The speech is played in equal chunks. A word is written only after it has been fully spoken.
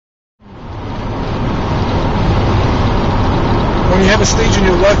a stage in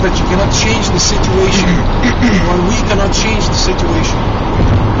your life that you cannot change the situation. When we cannot change the situation,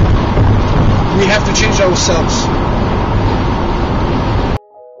 we have to change ourselves.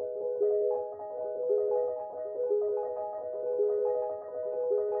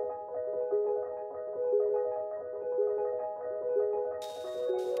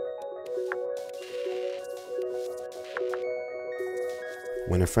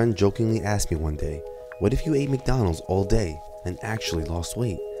 When a friend jokingly asked me one day, "What if you ate McDonald's all day and actually lost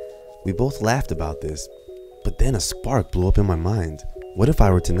weight?" We both laughed about this, but then a spark blew up in my mind. What if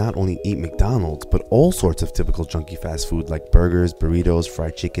I were to not only eat McDonald's, but all sorts of typical junky fast food like burgers, burritos,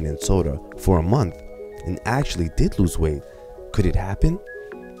 fried chicken, and soda for a month and actually did lose weight? Could it happen?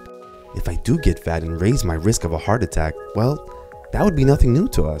 If I do get fat and raise my risk of a heart attack, well, that would be nothing new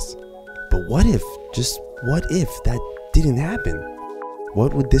to us. But what if, just what if that didn't happen?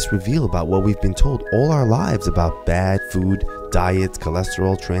 What would this reveal about what we've been told all our lives about bad food, diets,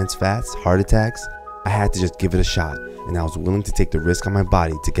 cholesterol, trans fats, heart attacks? I had to just give it a shot, and I was willing to take the risk on my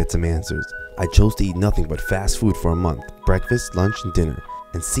body to get some answers. I chose to eat nothing but fast food for a month, breakfast, lunch, and dinner,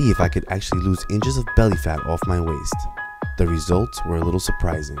 and see if I could actually lose inches of belly fat off my waist. The results were a little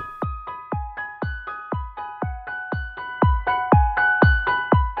surprising.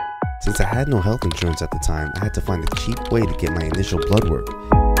 Since I had no health insurance at the time, I had to find a cheap way to get my initial blood work.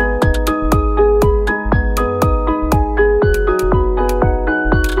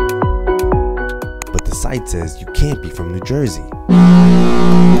 But the site says you can't be from New Jersey.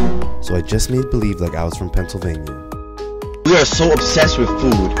 So I just made believe like I was from Pennsylvania. We are so obsessed with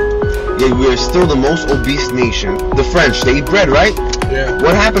food, yet we are still the most obese nation. The French, they eat bread, right? Yeah.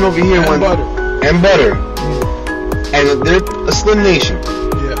 What happened over here when... butter. And butter. And they're a slim nation.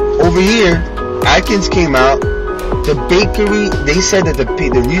 Over here, Atkins came out, the bakery, they said that the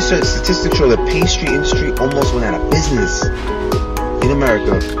research statistics show the pastry industry almost went out of business in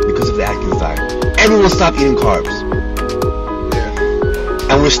America because of the Atkins diet. Everyone stopped eating carbs. Yeah.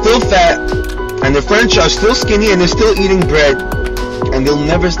 And we're still fat, and the French are still skinny, and they're still eating bread, and they'll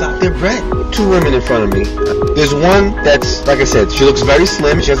never stop their bread. Two women in front of me. There's one that's, like I said, she looks very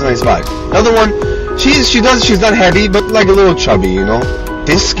slim, she has a nice body. Another one, she's not heavy, but like a little chubby, you know.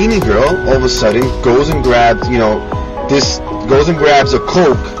 This skinny girl, all of a sudden, goes and grabs a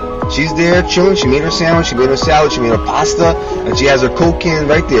Coke. She's there chilling, she made her sandwich, she made her salad, she made her pasta, and she has her Coke can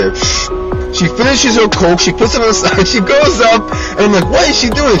right there. She finishes her Coke, she puts it on the side, she goes up, and I'm like, what is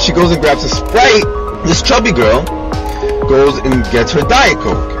she doing? She goes and grabs a Sprite. This chubby girl goes and gets her Diet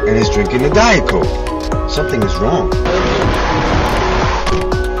Coke, and is drinking the Diet Coke. Something is wrong.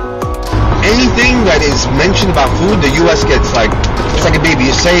 Anything that is mentioned about food, the U.S. gets like, it's like a baby.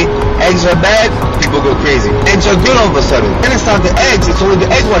 You say eggs are bad, people go crazy. Eggs are good all of a sudden. And it's not the eggs, it's only the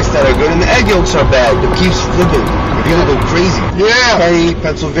egg whites that are good, and the egg yolks are bad. It keeps flipping, and people go crazy. Yeah. Perry,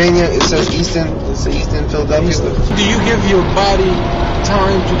 Pennsylvania, it says Eastern Philadelphia. Do you give your body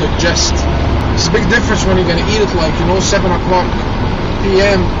time to digest? It's a big difference when you're going to eat it like, 7 o'clock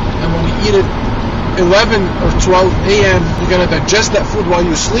p.m. and when you eat it 11 or 12 a.m. you're going to digest that food while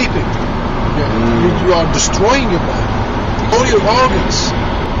you're sleeping. You are destroying your body. All your organs,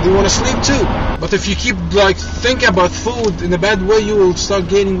 they want to sleep too. But if you keep thinking about food in a bad way, you will start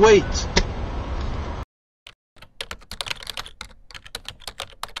gaining weight.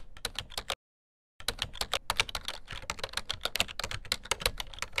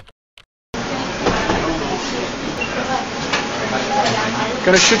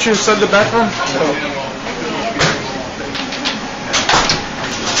 Can I shoot you inside the bathroom? No.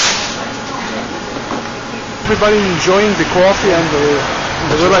 Everybody enjoying the coffee and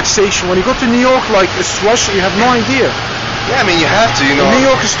the relaxation. When you go to New York, it's rush, you have no idea. Yeah, I mean, you have to, New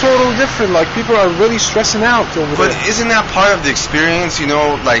York is totally different. People are really stressing out over there. But isn't that part of the experience?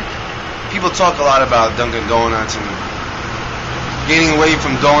 People talk a lot about Dunkin' Donuts and gaining weight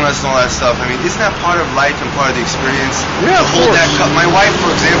from donuts and all that stuff. I mean, isn't that part of life and part of the experience? Yeah, of course. Hold that cup. My wife,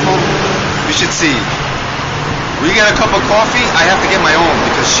 for example, you should see. We get a cup of coffee, I have to get my own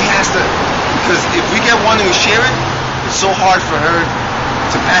because she has to. Because if we get one and we share it, it's so hard for her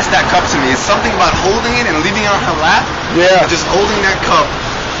to pass that cup to me. It's something about holding it and leaving it on her lap. Yeah. Just holding that cup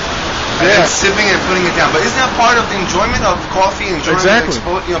and then sipping it and putting it down. But isn't that part of the enjoyment of coffee? Enjoying exactly.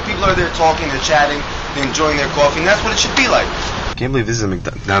 People are there talking, they're chatting, they're enjoying their coffee, and that's what it should be like. I can't believe this is a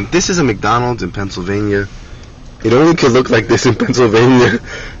McDonald's. Now, this is a McDonald's in Pennsylvania. It only could look like this in Pennsylvania.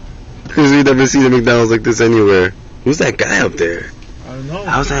 Because we've never seen a McDonald's like this anywhere. Who's that guy up there? I don't know.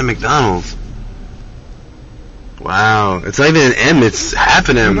 How's that a McDonald's? Wow. It's not even an M, it's half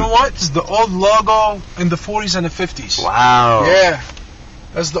an M. You know what? It's the old logo in the 40s and the 50s. Wow. Yeah.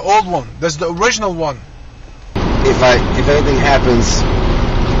 That's the old one. That's the original one. if anything happens,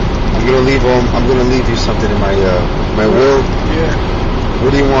 I'm gonna leave you something in my will. Yeah.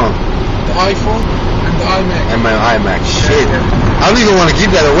 What do you want? The iPhone and the iMac. And my iMac. Shit. Yeah. I don't even want to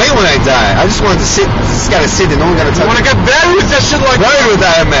give that away when I die. I just wanted to sit. I just gotta sit and no one gotta touch. You want to get buried with that shit like buried with the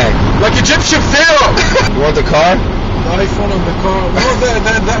iMac, like Egyptian pharaoh. You want the car? The iPhone and the car. No,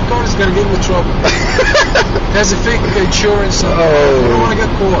 that car is gonna get me in trouble. It has a fake insurance. I don't want to get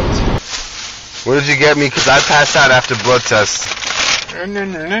caught. What did you get me? Because I passed out after blood tests. What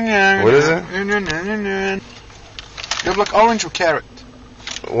is it? You have like orange or carrot?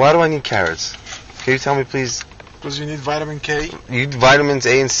 Why do I need carrots? Can you tell me, please? Because you need vitamin K. You need vitamins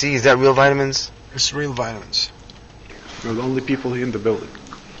A and C. Is that real vitamins? It's real vitamins. We're the only people here in the building.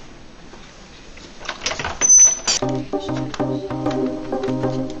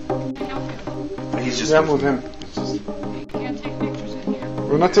 I'm with him.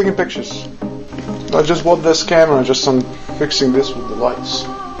 We're not taking pictures. I just bought this camera, just I'm fixing this with the lights.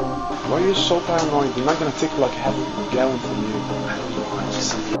 Why are you so paranoid? You're not gonna take like half a gallon from you.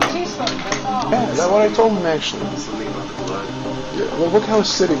 Yeah, that's what I told him actually. Yeah, well, look how he's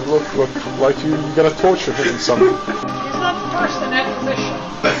sitting. Look, like you gotta torture him in something. He's not first in that position.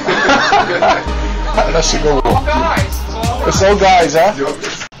 That's a good All one. guys. It's all guys, huh? 2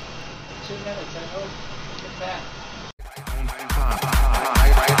 minutes. I know. Get back.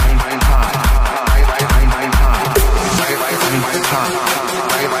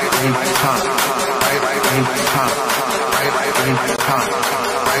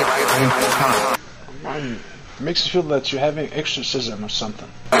 It makes you feel that you're having exorcism or something.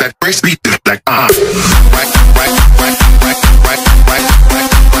 That brace beat like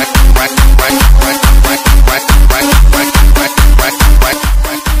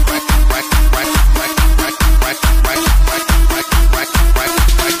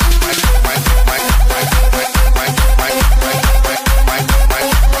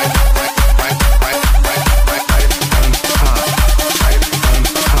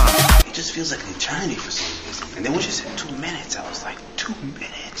It just feels like an eternity for some reason. And then when she said 2 minutes, I was like, 2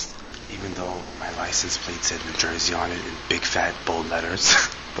 minutes? Even though my license plate said New Jersey on it in big fat bold letters.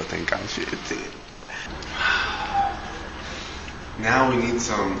 But thank God she did. Now we need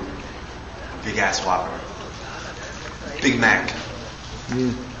some big ass Whopper. Big Mac.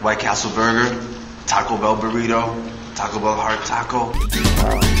 White Castle Burger. Taco Bell Burrito. Taco Bell Hard Taco.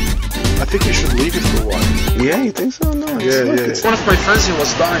 I think you should leave it for a while. Yeah, you think so? No. Yeah. One of my friends, he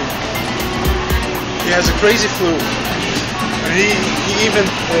was dying. He has a crazy flu. And he even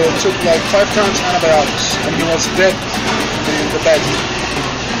took like 5 times antibiotics. And he was dead in the bed.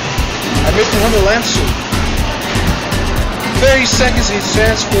 I made him on the Lancer. 30 seconds he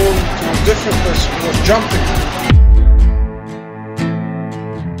transformed to a different person. He was jumping.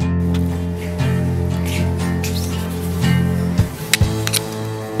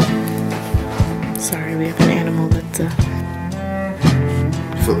 Sorry, we have an animal that's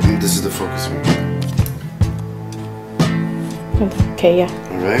This is the focus one. okay, yeah.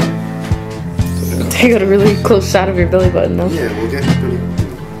 Alright? I got a really close shot of your belly button though. Yeah, we'll get pretty.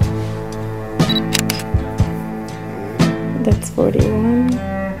 That's 41.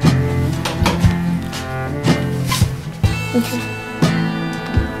 Okay.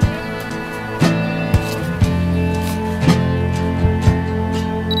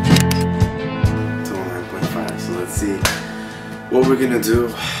 So let's see what we're gonna do.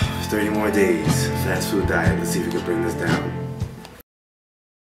 30 more days. Fast food diet. Let's see if we can bring this down.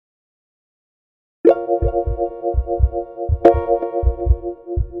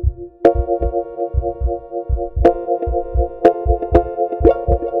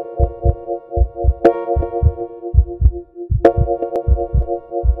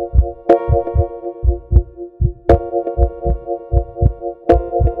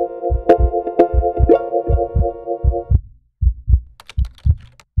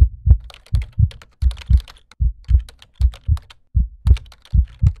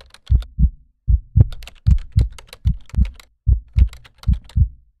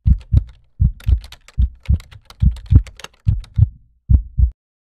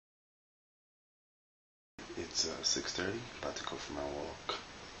 It's 6:30, about to go for my walk.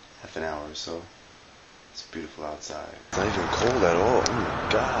 Half an hour or so. It's beautiful outside. It's not even cold at all. Oh my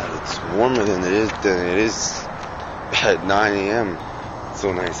God, it's warmer than it is at 9 a.m. It's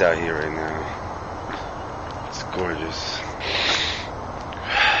so nice out here right now. It's gorgeous.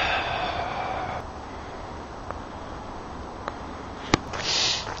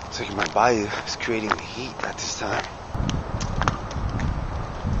 It's like my body is creating the heat at this time.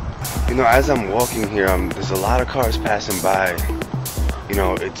 You know, as I'm walking here, there's a lot of cars passing by. You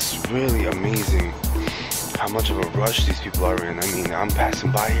know, it's really amazing how much of a rush these people are in. I mean, I'm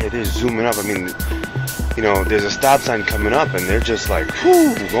passing by here, they're zooming up. I mean, you know, there's a stop sign coming up and they're just like,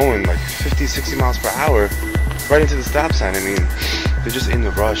 whoo, going like 50, 60 miles per hour right into the stop sign. I mean, they're just in the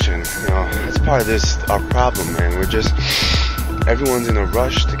rush, and you know, that's part of this, our problem, man. Everyone's in a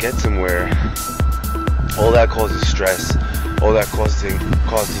rush to get somewhere. All that causes stress. All that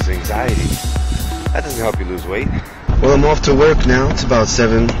causes anxiety. That doesn't help you lose weight. Well, I'm off to work now. It's about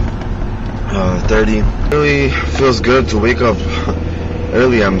 7:30. Really feels good to wake up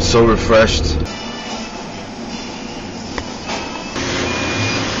early. I'm so refreshed.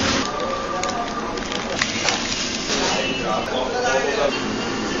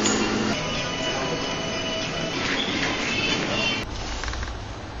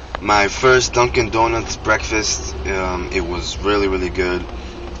 My first Dunkin' Donuts breakfast, it was really, really good.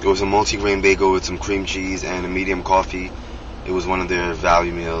 It was a multi-grain bagel with some cream cheese and a medium coffee. It was one of their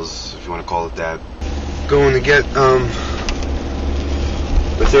value meals, if you want to call it that. Going to get the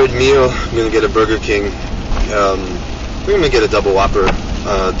third meal. I'm going to get a Burger King. We're going to get a double Whopper,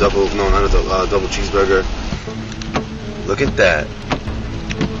 double cheeseburger. Look at that.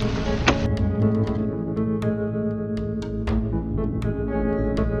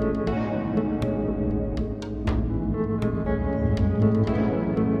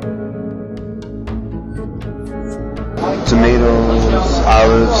 Tomatoes,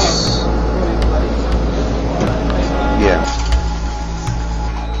 olives. Yeah.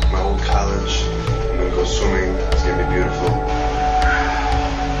 My old college. I'm gonna go swimming. It's gonna be beautiful.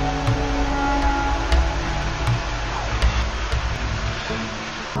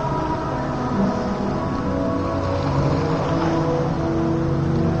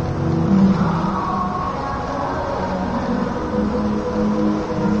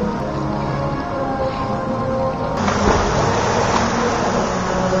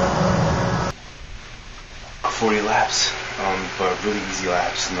 Laps, but really easy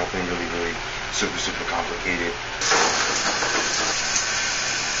laps, nothing really super complicated.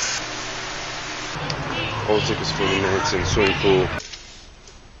 Whole took us 40 minutes in swimming pool.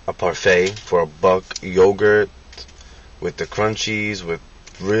 A parfait for $1, yogurt with the crunchies with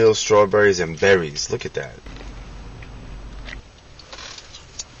real strawberries and berries. Look at that.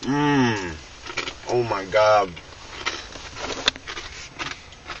 Oh my God.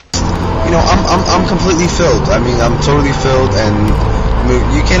 You know, I'm completely filled. I mean, I'm totally filled, and I mean,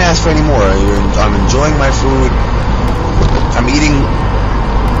 you can't ask for any more. I'm enjoying my food. I'm eating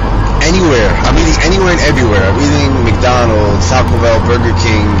anywhere. I'm eating anywhere and everywhere. I'm eating McDonald's, Taco Bell, Burger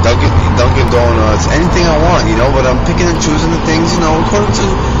King, Dunkin' Donuts, anything I want, you know. But I'm picking and choosing the things, you know, according to,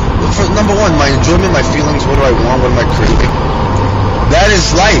 for number one, my enjoyment, my feelings. What do I want? What am I craving? That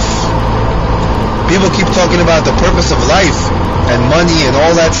is life. People keep talking about the purpose of life and money and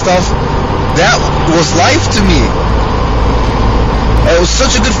all that stuff. That was life to me. It was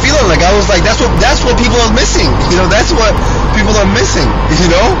such a good feeling. Like, I was like, that's what people are missing. You know, that's what people are missing.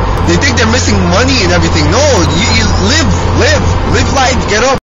 You know, they think they're missing money and everything. No, you live life. Get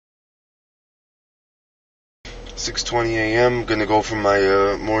up. 6:20 a.m. Gonna go for my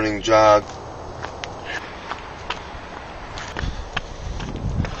morning jog.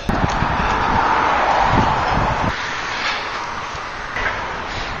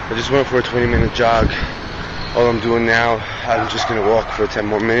 I just went for a 20-minute jog. All I'm doing now, I'm just gonna walk for 10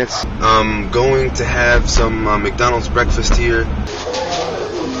 more minutes. I'm going to have some McDonald's breakfast here.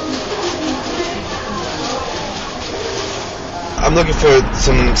 I'm looking for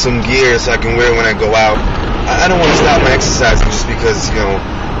some gear so I can wear when I go out. I don't want to stop my exercising just because, you know,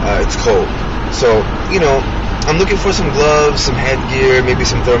 it's cold. So, you know, I'm looking for some gloves, some headgear, maybe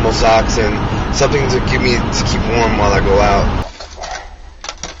some thermal socks, and something to keep warm while I go out.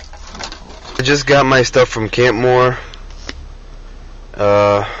 I just got my stuff from Campmore.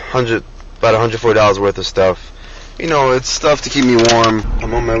 About $104 worth of stuff. You know, it's stuff to keep me warm.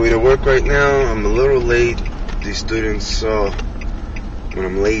 I'm on my way to work right now. I'm a little late. These students, when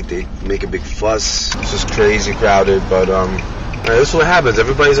I'm late, they make a big fuss. It's just crazy crowded, but this is what happens.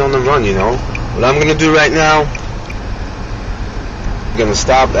 Everybody's on the run, you know. What I'm gonna do right now, I'm gonna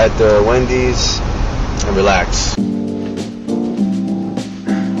stop at the Wendy's and relax.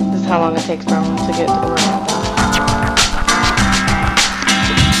 How long it takes Marlon to get to work.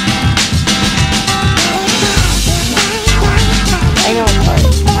 I know it's hard.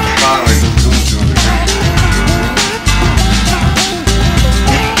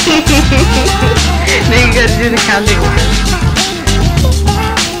 Now you gotta do the counting one.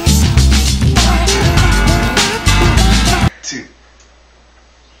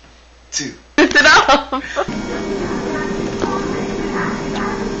 Two. Lift it up.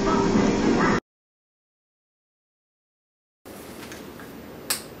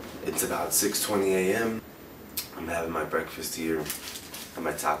 It's about 6:20 a.m. I'm having my breakfast here. Had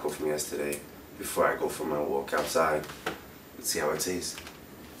my taco from yesterday before I go for my walk outside. Let's see how it tastes.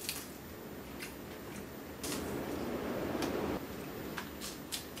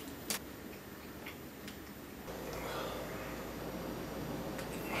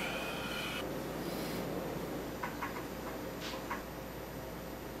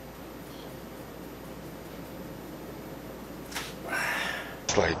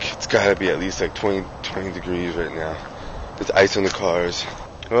 It's gotta be at least like 20 degrees right now. There's ice on the cars.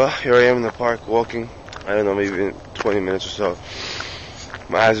 Well, here I am in the park walking. I don't know, maybe 20 minutes or so.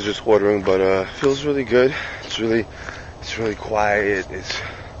 My eyes are just watering, but it feels really good. It's really quiet.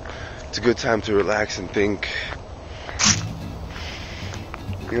 It's a good time to relax and think.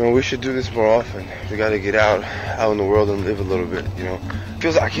 You know, we should do this more often. We gotta get out in the world and live a little bit, you know.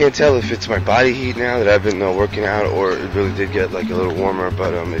 I can't tell if it's my body heat now that I've been working out, or it really did get like a little warmer,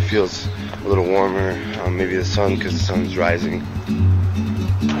 but it feels a little warmer. Maybe the sun, because the sun's rising.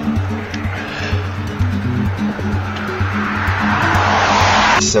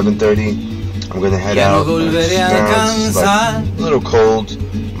 It's 7:30. I'm gonna head out. Now it's like a little cold.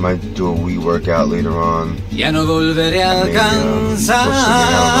 Might do a wee workout later on. Ya no volveré a alcanzar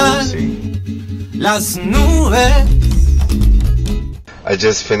las nubes. I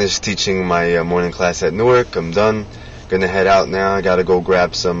just finished teaching my morning class at Newark. I'm done. Gonna head out now. I gotta go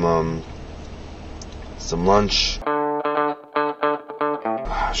grab some lunch.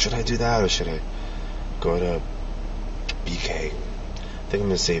 Should I do that or should I go to BK? I think I'm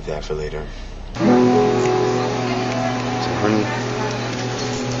gonna save that for later. Some honey.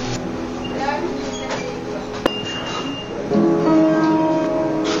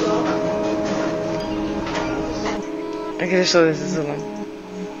 I gotta show this to someone.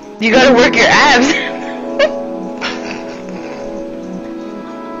 You gotta work your abs.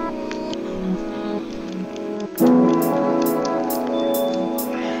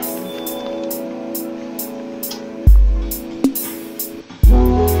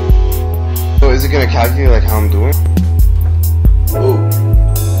 So is it gonna calculate like how I'm doing? Whoa.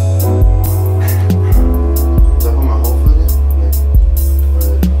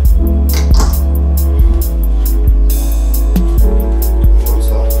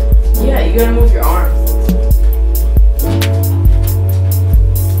 You gotta move your arm.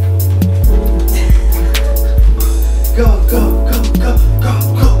 Go, go, go, go, go, go,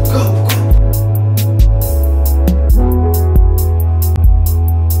 go, go.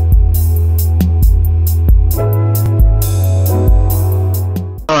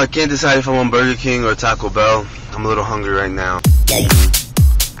 Oh, I can't decide if I want Burger King or Taco Bell. I'm a little hungry right now.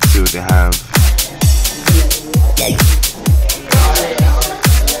 Let's see what they have.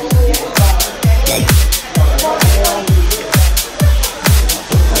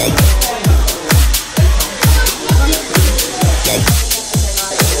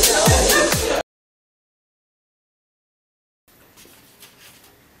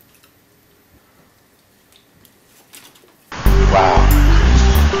 Wow.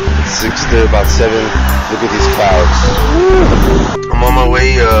 6:30, about 7. Look at these clouds. I'm on my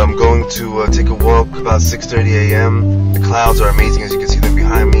way. I'm going to take a walk about 6:30 a.m. The clouds are amazing, as you can see them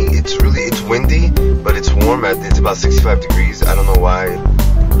behind me. It's windy, but it's warm. It's about 65 degrees. I don't know why.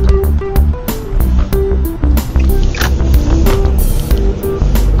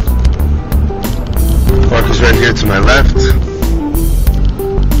 Park is right here to my left.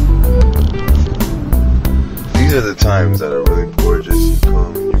 These are the times that are really gorgeous. You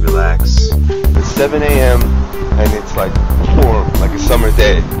come, you relax. It's 7 a.m. and it's like warm, like a summer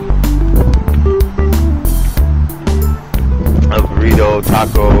day. A burrito,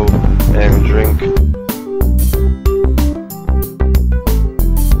 taco, and drink.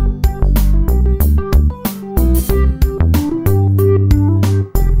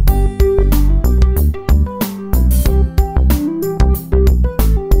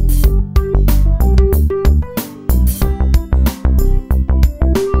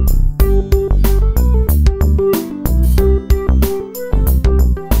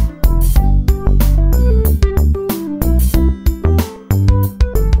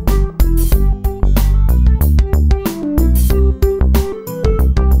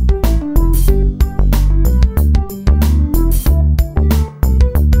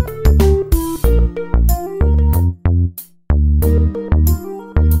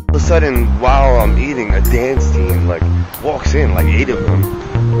 Sudden, while I'm eating, a dance team walks in, 8 of them,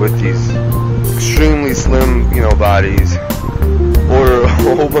 with these extremely slim, bodies, order a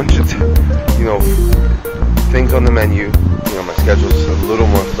whole bunch of, things on the menu. My schedule's a little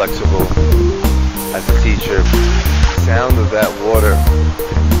more flexible as a teacher. The sound of that water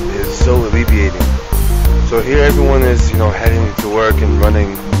is so alleviating. So here everyone is, heading to work and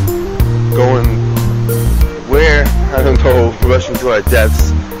running, going where, I don't know, rushing to our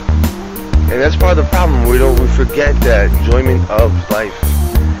deaths. And that's part of the problem. We forget that enjoyment of life,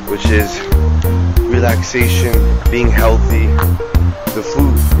 which is relaxation, being healthy, the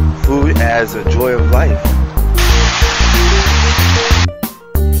food as a joy of life.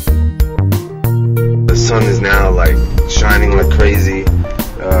 The sun is now like shining like crazy.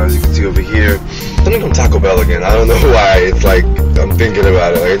 As you can see over here, something from Taco Bell again. I don't know why. It's like I'm thinking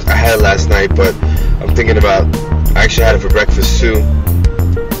about it. Like, I had it last night, but I'm thinking about. I actually had it for breakfast too,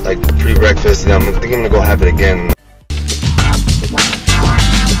 like pre-breakfast, and I'm thinking I'm gonna go have it again.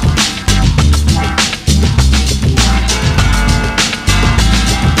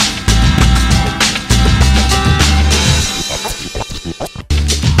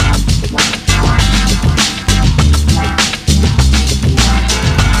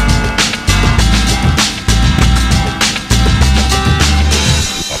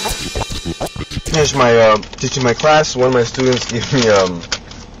 Finished my teaching my class. One of my students gave me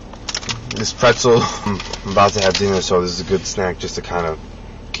this pretzel. I'm about to have dinner, so this is a good snack just to kind of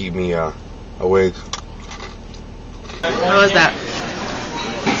keep me awake. How was that?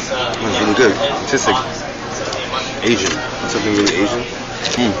 It was really good. It tastes like Asian. Something really Asian.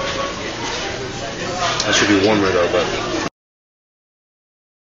 That should be warmer though, but.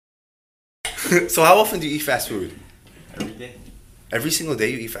 So how often do you eat fast food? Every day. Every single day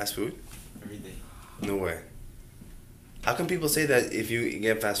you eat fast food? Every day. No way. How come people say that if you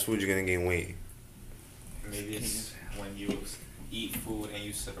get fast food, you're gonna gain weight? Maybe it's when you eat food and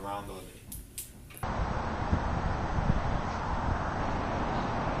you sit around all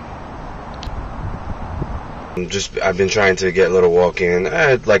day. I've been trying to get a little walk in. I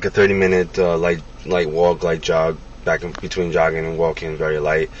had like a 30-minute light walk, light jog, back in between jogging and walking, very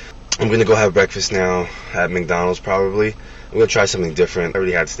light. I'm gonna go have breakfast now at McDonald's probably. I'm gonna try something different. I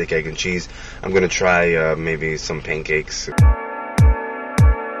already had steak, egg, and cheese. I'm gonna try maybe some pancakes.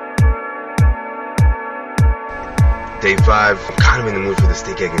 Day 5, I'm kind of in the mood for the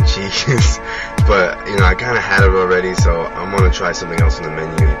steak, egg, and cheese, but I kind of had it already, so I'm gonna try something else on the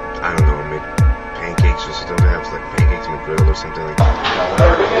menu. I don't know, maybe pancakes or something. They have like pancakes McGriddle or something like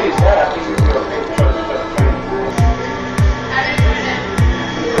that.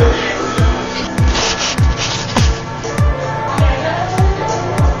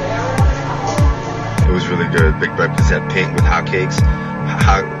 It was really good. Big breakfast at Pink with hotcakes,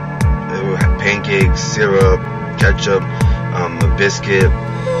 pancakes, syrup, ketchup, a biscuit,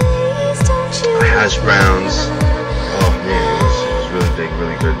 hash browns. Oh man, it was really big,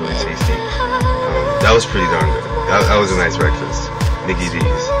 really good, really tasty. That was pretty darn good. That was a nice breakfast. Mickey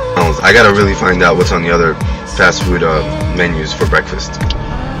D's. I gotta really find out what's on the other fast food menus for breakfast.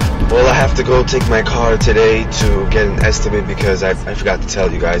 Well, I have to go take my car today to get an estimate because I forgot to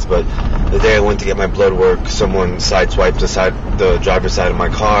tell you guys, but the day I went to get my blood work, someone sideswiped the driver's side of my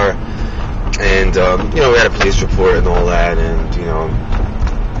car, and we had a police report and all that, and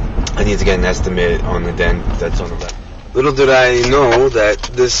I need to get an estimate on the dent that's on the left. Little did I know that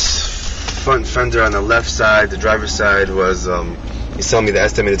this front fender on the left side, the driver's side, was he's telling me the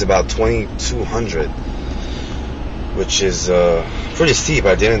estimate is about $2,200, which is pretty steep.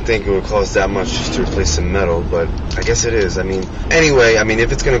 I didn't think it would cost that much just to replace some metal, but I guess it is. Anyway,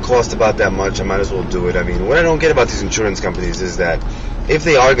 if it's going to cost about that much, I might as well do it. What I don't get about these insurance companies is that if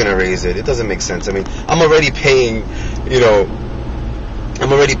they are going to raise it, it doesn't make sense. I'm already paying,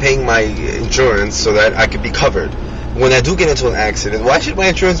 my insurance so that I could be covered. When I do get into an accident, why should my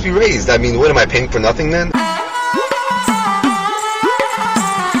insurance be raised? What am I paying for nothing then?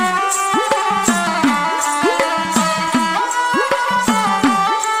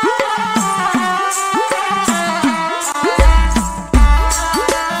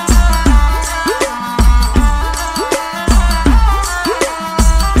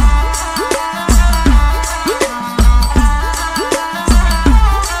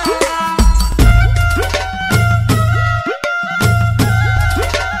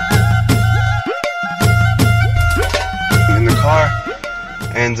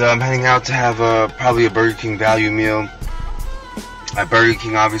 And I'm heading out to have probably a Burger King value meal at Burger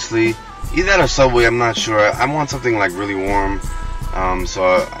King, obviously. Either that or Subway, I'm not sure. I want something like really warm, so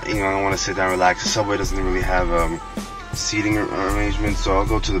I don't want to sit down and relax. The Subway doesn't really have seating arrangements, so I'll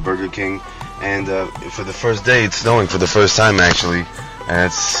go to the Burger King. And for the first day, it's snowing for the first time actually, and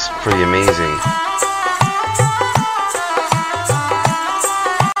it's pretty amazing.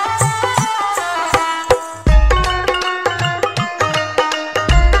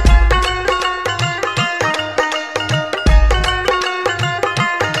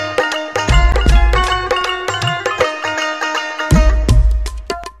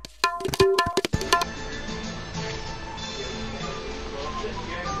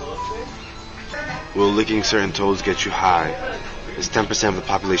 Will licking certain toads get you high? Is 10% of the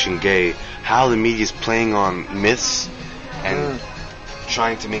population gay? How the media is playing on myths and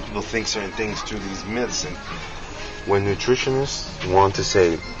trying to make people think certain things through these myths. And when nutritionists want to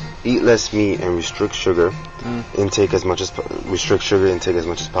say, eat less meat and restrict sugar intake as much as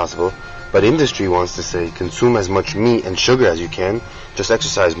possible, but industry wants to say consume as much meat and sugar as you can, just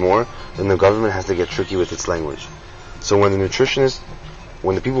exercise more, then the government has to get tricky with its language. So when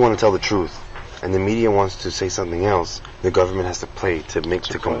the people want to tell the truth and the media wants to say something else, the government has to play to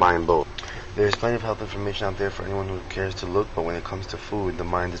combine both. There's plenty of health information out there for anyone who cares to look, but when it comes to food, the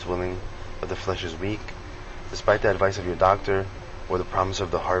mind is willing, but the flesh is weak. Despite the advice of your doctor, or the promise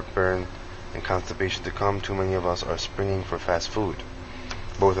of the heartburn and constipation to come, too many of us are springing for fast food.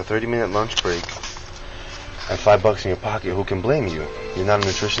 But with a 30-minute lunch break and $5 in your pocket, who can blame you? You're not a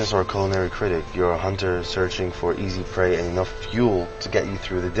nutritionist or a culinary critic. You're a hunter searching for easy prey and enough fuel to get you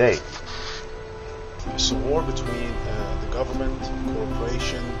through the day. It's a war between the government,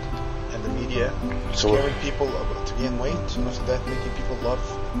 corporation, and the media, scaring people to gain weight, and after that making people love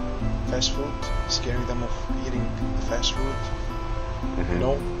fast food, scaring them of eating the fast food. You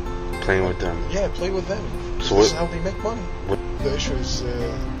know, playing with them. Yeah, play with them. So this is how they make money. The issue is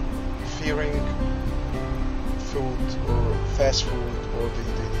fearing food or fast food or the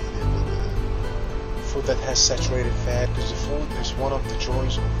food that has saturated fat, because the food is one of the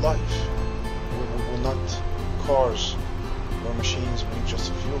joys of life. We're not cars or machines, we need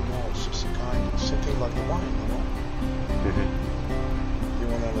just a fuel. No, it's just a kind, something like the wine, you know. You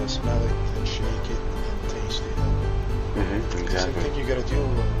want to smell it and shake it and taste it. Exactly. Same thing you gotta deal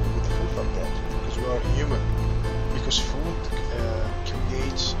with food like that, because we are human. Because food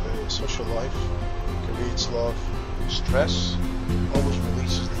creates social life, creates love, stress, always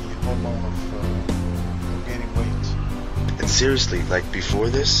releases the hormone of gaining weight. And seriously, like before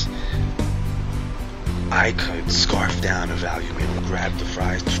this, I could scarf down a value meal, grab the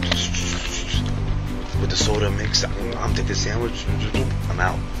fries with the soda mix. I'm taking the sandwich. I'm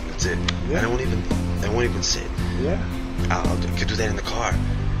out. That's it. Yeah. I won't even sit. Yeah. I could do that in the car.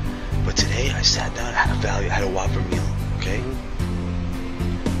 But today I sat down, I had a Whopper meal. Okay.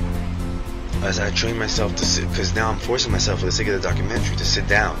 As I trained myself to sit, because now I'm forcing myself for the sake of the documentary to sit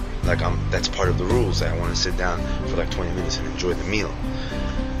down. Like that's part of the rules. I want to sit down for like 20 minutes and enjoy the meal.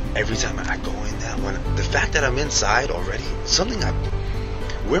 Every time I go in that one, the fact that I'm inside already,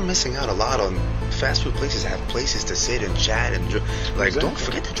 we're missing out a lot on fast food places. Have places to sit and chat and Don't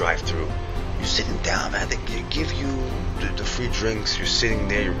forget the drive-through. You're sitting down, man. They give you the free drinks. You're sitting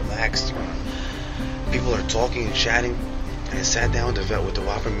there. You're relaxed. People are talking and chatting. And I sat down with the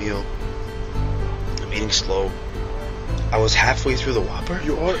Whopper meal. I'm eating slow. I was halfway through the Whopper.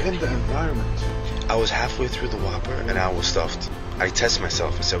 You are in the environment. I was halfway through the Whopper and I was stuffed. I test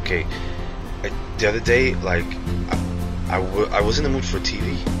myself. I said, okay. The other day, like, I was in the mood for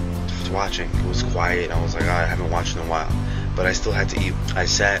TV, for watching. It was quiet. I was like, I haven't watched in a while. But I still had to eat. I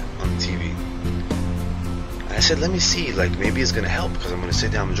sat on the TV. And I said, let me see. Like, maybe it's going to help because I'm going to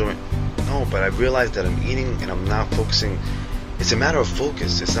sit down and enjoy it. No, but I realized that I'm eating and I'm not focusing. It's a matter of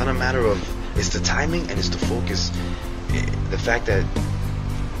focus. It's not a matter of... It's the timing and it's the focus. The fact that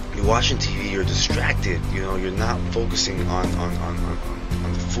you're watching TV, you're distracted. You know, you're not focusing on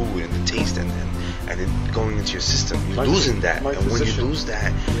the food and the taste and then going into your system. You're losing that. And when you lose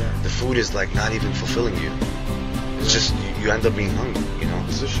that, the food is like not even fulfilling you. It's just you end up being hungry. You know.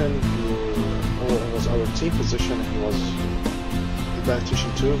 Physician, who was our team physician, he was a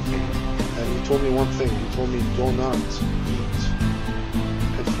dietitian too, and he told me one thing. He told me, do not eat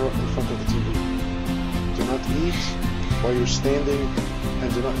in front of the TV. Do not eat while you're standing,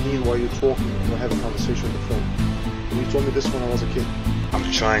 and do not eat while you're talking or having a conversation on the phone. And he told me this when I was a kid.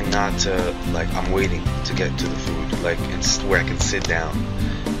 I'm trying not to, like, I'm waiting to get to the food, like, where I can sit down.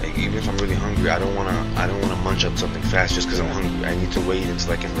 Like, even if I'm really hungry, I don't wanna munch up something fast just because I'm hungry. I need to wait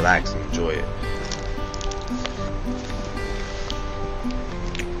until I can relax and enjoy it.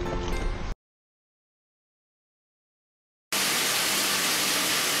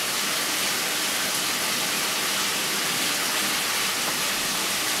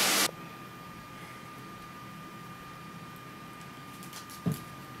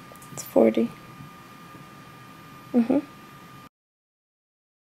 It's 40.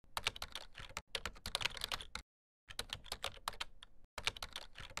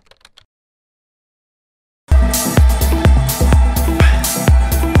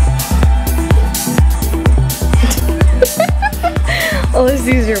 Oh, let's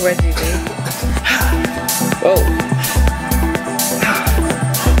use your wedgie, dude. Whoa.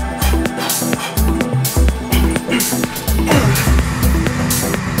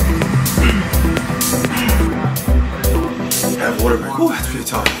 Whew, that's pretty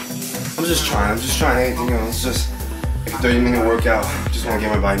tough. I'm just trying anything, you know, it's just like a 30-minute workout. Just want to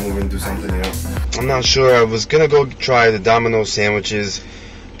get my body moving and do something, you know. I'm not sure. I was gonna go try the Domino's sandwiches,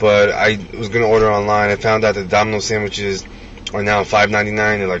 but I was gonna order online. I found out that the Domino's sandwiches are now $5.99.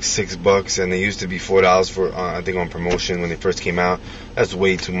 They're like $6, and they used to be $4 for I think on promotion when they first came out. That's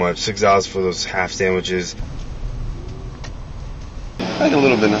way too much. $6 for those half sandwiches. Like a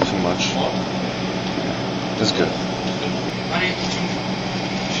little bit, not too much. That's good. I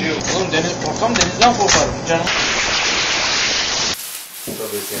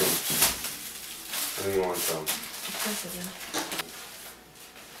don't want some.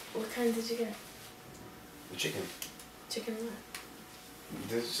 What kind did you get? The chicken. Chicken what?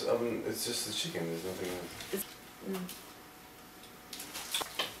 This it's just the chicken. There's nothing else.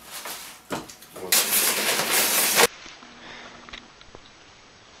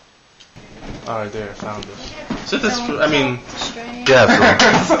 Alright, there, found it. So this, I mean, Yeah, bro.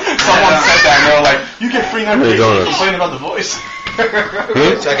 someone said that and they were like, you get free number. Hey, donuts. Complaining about the voice. So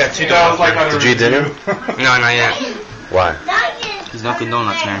I got two That was like on a Did you eat dinner? No, not yet. Why? There's Dunkin'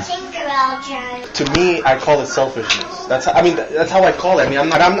 Donuts, man. To me, I call it selfishness. That's how, I mean, that's how I call it. I mean,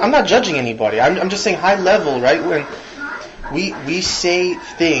 I'm not judging anybody. I'm just saying high level, right? When we say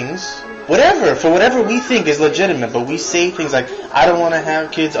things, for whatever we think is legitimate, but we say things like, I don't want to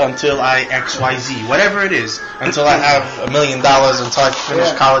have kids until I XYZ, whatever it is, until I have $1 million, until I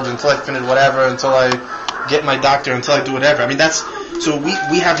finish college, until I finish whatever, until I get my doctor, until I do whatever. I mean, so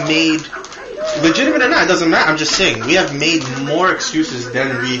we have made, legitimate or not, it doesn't matter. I'm just saying, we have made more excuses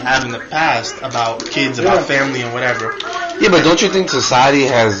than we have in the past about kids, about family, and whatever. Yeah, but don't you think society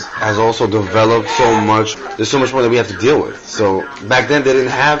has also developed so much? There's so much more that we have to deal with. So back then they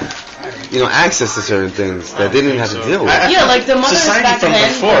didn't have, access to certain things that they didn't have to deal with. Yeah, like the mothers Society back from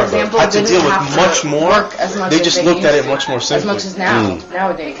then, before for example, had to didn't deal with have to much more. work as much They as just they looked at used it much more as simply. much as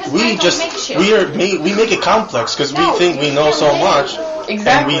nowadays. We make it complex because we think we know so much.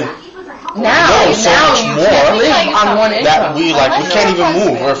 Exactly. And we Now know so much you more can't live on one income. that we can't even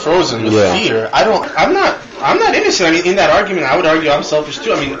move. We're frozen with fear. I'm not innocent. I mean, in that argument, I would argue I'm selfish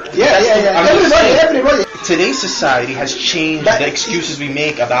too. I mean, everybody. Today's society has changed the excuses we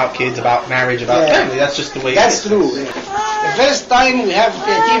make about kids, about marriage, about family. That's just the way it is. That's true. The first time we have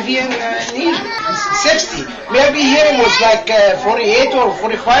the TV in Egypt, 60. Maybe here it was like 48 or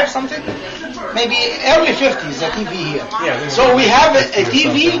 45 something. Maybe early 50s, the TV here. Yeah, so we have a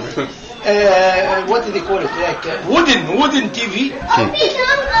TV, what do they call it? Like wooden TV.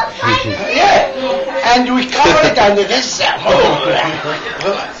 Yeah. And we cover it under this.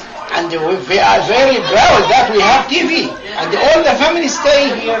 And we are very proud that we have TV. And all the family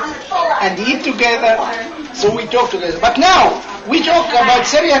stay here and eat together. So we talk together. But now, we talk about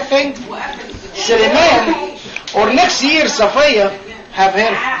serious thing. Suleiman, or next year, Safiya, have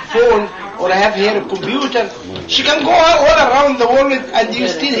her phone or have her computer. She can go all around the world and you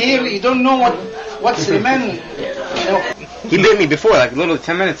still here, you don't know what Suleiman, He bit me before, like literally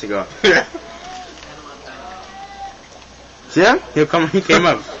 10 minutes ago. See him? He came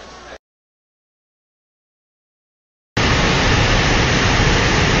up.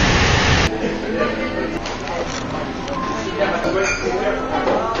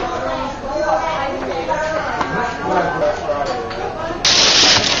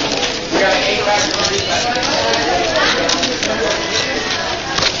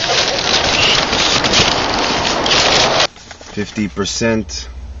 %50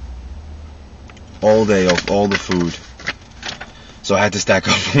 all day of all the food. So I had to stack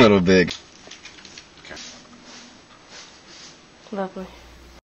up a little bit. Lovely.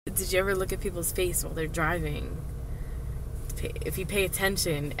 Did you ever look at people's face while they're driving? If you pay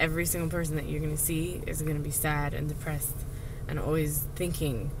attention, every single person that you're going to see is going to be sad and depressed and always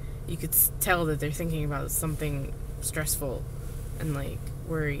thinking. You could tell that they're thinking about something stressful and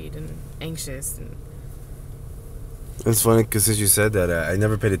worried and anxious. And it's funny because since you said that, I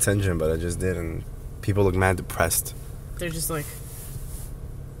never paid attention, but I just did, and people look mad depressed. they're just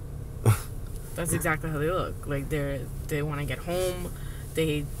that's exactly how they look. They want to get home.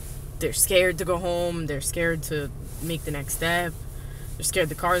 They're scared to go home. They're scared to make the next step. They're scared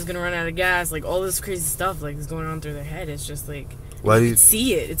the car's gonna run out of gas. All this crazy stuff is going on through their head. It's just you could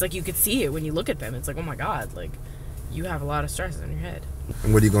see it. It's you could see it when you look at them. It's oh my god, you have a lot of stress on your head.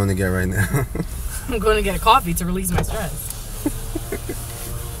 And what are you going to get right now? I'm going to get a coffee to release my stress.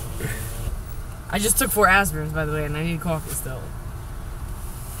 I just took 4 aspirins, by the way, and I need coffee still.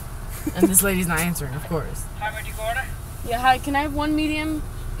 And this lady's not answering, of course. How much you order? Yeah, hi. Can I have 1 medium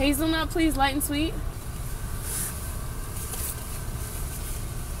hazelnut, please, light and sweet?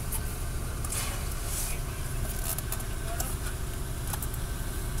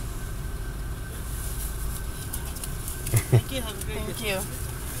 Thank you. Thank you.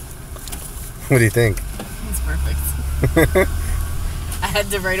 What do you think? It's perfect. I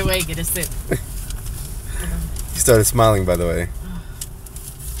had to right away get a sip. You started smiling, by the way.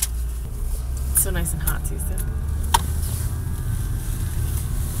 It's so nice and hot, Tuesday.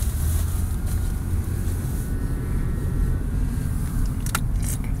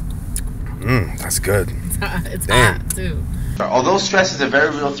 That's good. It's Damn. hot, too. Although stress is a very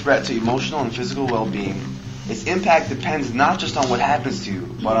real threat to emotional and physical well-being, its impact depends not just on what happens to you,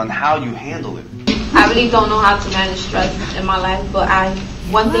 but on how you handle it. I really don't know how to manage stress in my life, but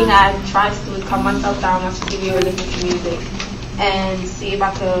one thing I try to do is calm myself down after TV or listen to music and see if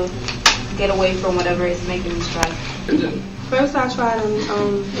I could get away from whatever is making me stressed. First, I try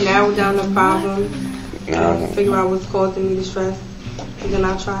to narrow down the problem, figure out what's causing me the stress, and then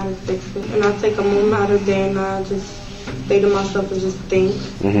I try to fix it. And I take a moment out of the day and I just say to myself and just think.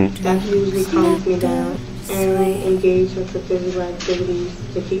 That usually calms me down. And engage into physical activities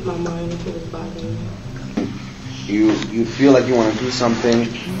to keep my mind into this bothering me. You feel like you want to do something,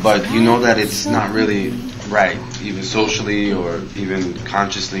 but you know that it's not really right, even socially or even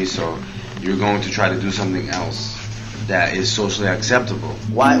consciously, so you're going to try to do something else that is socially acceptable.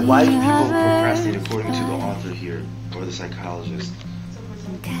 Why do people procrastinate according to the author here, or the psychologist?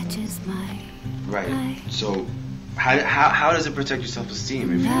 Right, so how does it protect your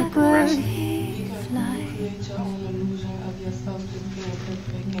self-esteem if you procrastinate? Create your own illusion of yourself just being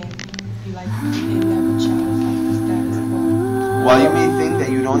perfect and you like you never try to fight the status quo. While you may think that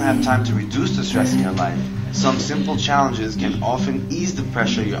you don't have time to reduce the stress in your life, some simple challenges can often ease the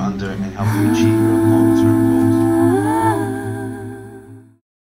pressure you're under and help you achieve your long-term goals.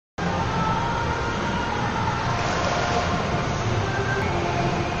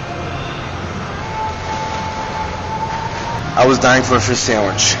 I was dying for a fish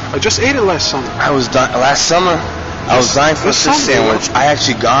sandwich. I just ate it last summer. Last summer, I was dying for a fish sandwich. I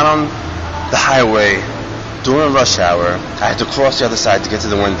actually got on the highway during rush hour. I had to cross the other side to get to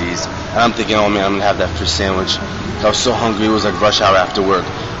the Wendy's. And I'm thinking, oh man, I'm going to have that fish sandwich. I was so hungry, it was like rush hour after work.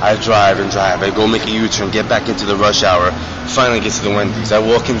 I drive. I go make a U-turn, get back into the rush hour, finally get to the Wendy's. I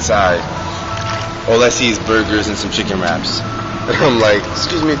walk inside. All I see is burgers and some chicken wraps. And I'm like,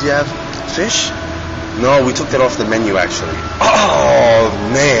 excuse me, do you have fish? No, we took that off the menu actually. Oh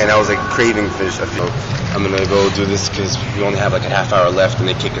man, I was like craving fish. I feel I'm gonna go do this because we only have like a half hour left and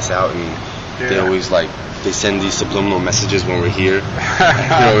they kick us out and they always they send these subliminal messages when we're here.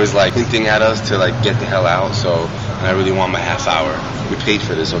 They're always like hinting at us to like get the hell out. So and I really want my half hour. We paid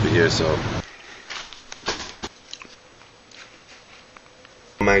for this over here, so.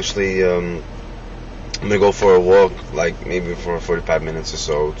 I'm actually I'm gonna go for a walk, like maybe for 45 minutes or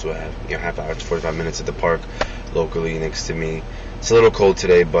so, to half hour to 45 minutes at the park locally next to me. It's a little cold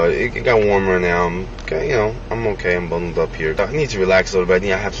today, but it got warmer now. I'm okay. I'm bundled up here. I need to relax a little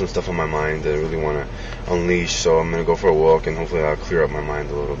bit. I have some stuff on my mind that I really want to unleash, so I'm gonna go for a walk and hopefully I'll clear up my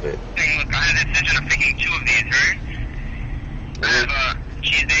mind a little bit. Look, I had the intention of picking 2 of these, right? I have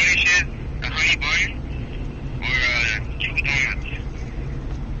cheese danishes, a honey bun, or 2 donuts.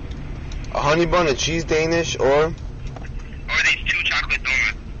 A honey bun, a cheese Danish, or these 2 chocolate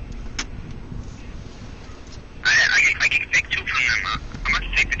donuts. I can pick 2 from them. I'm about to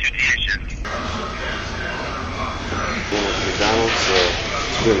take the 2 Danishes. McDonald's,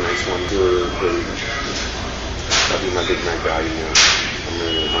 it's a really nice one. Really pretty. That'll be my big night value meal. I'm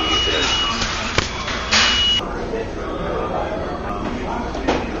really hungry today.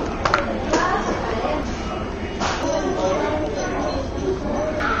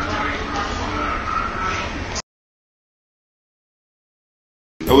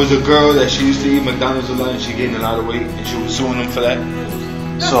 There was a girl that she used to eat McDonald's a lot and she gained a lot of weight and she was suing them for that.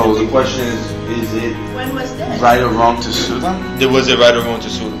 So the question is it right or wrong to sue them? Was it right or wrong to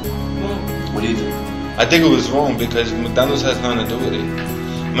sue them? What do you think? I think it was wrong because McDonald's has nothing to do with it.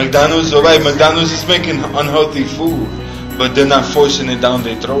 McDonald's is making unhealthy food, but they're not forcing it down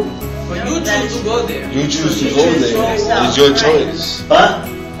their throat. But you choose to go there. You choose to go there. It's your choice. But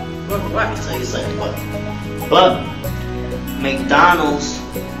I'll tell you something, but McDonald's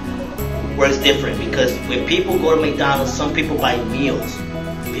works different because when people go to McDonald's, some people buy meals.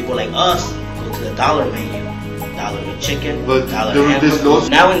 People like us go to the dollar menu, dollar with chicken, dollar hamburger.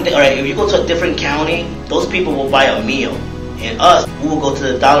 Now, if you go to a different county, those people will buy a meal, and us, we will go to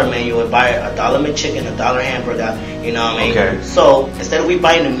the dollar menu and buy a dollar McChicken, a dollar hamburger. You know what I mean? Okay. So instead of we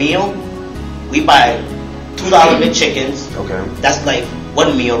buying a meal, we buy $2 McChickens. Okay. That's like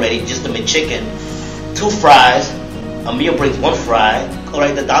one meal already, just the McChicken, 2 fries. A meal brings 1 fry.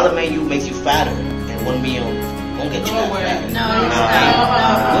 Alright, the dollar menu makes you fatter, and 1 meal won't get you that fat. No, you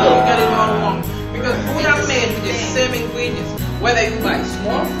got it all wrong. Because Because food are made with the same ingredients. Whether you buy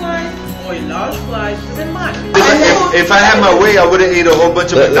small fries or a large fries, doesn't matter. If I had my way, I would have ate a whole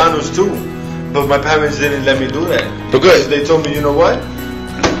bunch of McDonald's too. But my parents didn't let me do that. Because they told me, you know what?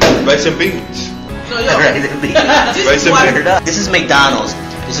 Rice and beans. This is McDonald's.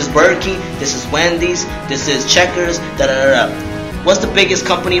 This is Burger King. This is Wendy's. This is Checkers. What's the biggest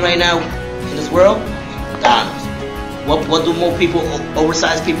company right now in this world? McDonald's. What do more people,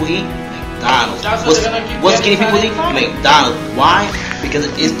 oversized people eat? McDonald's. What skinny people eat? McDonald's. Why? Because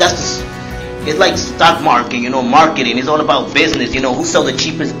it's like stock market, you know, marketing. It's all about business, you know, who sells the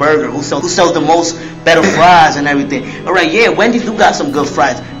cheapest burger, who sells the most better fries and everything. Alright, yeah, Wendy's do got some good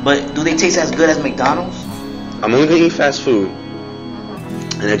fries, but do they taste as good as McDonald's? I'm only gonna eat fast food,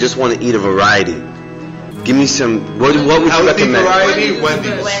 and I just want to eat a variety. Give me some. What would you recommend? Variety,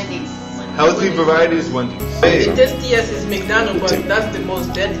 Wendy's. Healthy variety is Wendy's. The tastiest is McDonald's, but that's the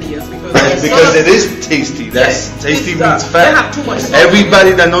most deadliest because it is tasty. Tasty means fat. They have too much salt.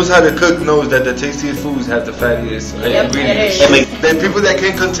 Everybody that knows how to cook knows that the tastiest foods have the fattiest ingredients. There are people that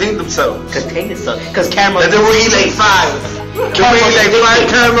can't contain themselves. Because caramel. That they will eat like 5. They will eat like 5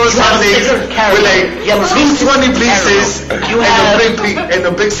 caramel sundaes with like 220 pieces and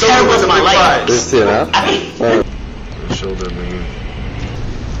a big soda with a big fries. This it, huh? Shoulder, man.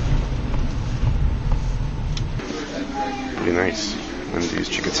 Pretty nice. Wendy's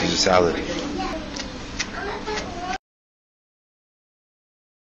chicken Caesar salad.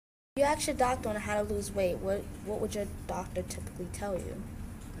 You ask your doctor on how to lose weight, what would your doctor typically tell you?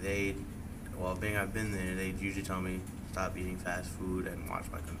 Being I've been there, they usually tell me stop eating fast food and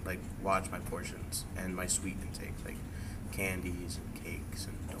watch my portions and my sweet intake, like candies and cakes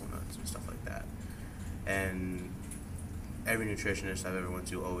and donuts and stuff like that. And every nutritionist I've ever went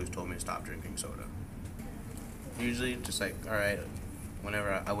to always told me to stop drinking soda. Usually, just like, alright,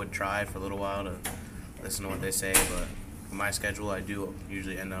 whenever I would try for a little while to listen to what they say, but for my schedule, I do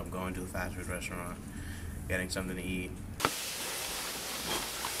usually end up going to a fast food restaurant, getting something to eat.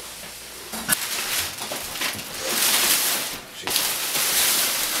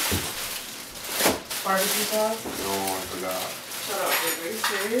 Barbecue sauce? No, I forgot. Shut up, baby. Are you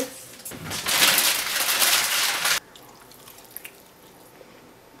serious?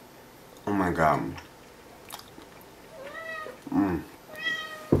 Oh my god.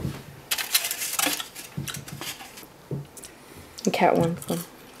 The cat wants them.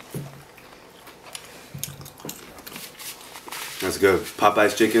 That's good.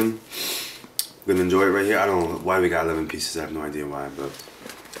 Popeye's chicken. I'm gonna enjoy it right here. I don't know why we got 11 pieces. I have no idea why, but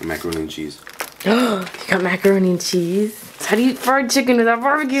macaroni and cheese. You got macaroni and cheese? How do you eat fried chicken without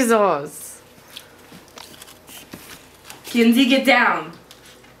barbecue sauce? Kinsey, get down.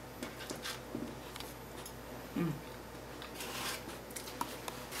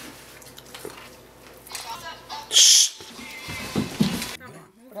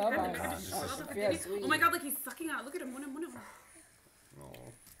 Oh my god, like he's sucking out. Look at him. One. No,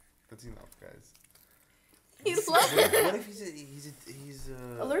 that's enough, guys. He's loving it. What if he's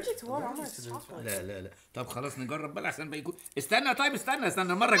allergic to what? Almost chocolate. لا طب خلاص نجرب بقى عشان بيكون استنى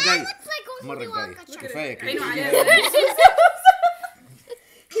المره الجايه المره الجايه كفايه كده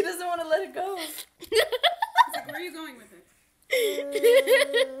He doesn't want to let it go. He's like, where are you going with it?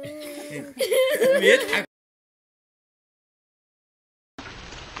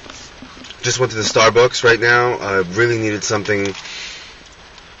 Just went to the Starbucks right now. I really needed something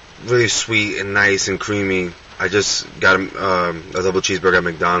really sweet and nice and creamy. I just got a double cheeseburger at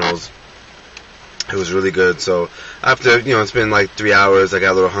McDonald's. It was really good. So after, it's been like 3 hours, I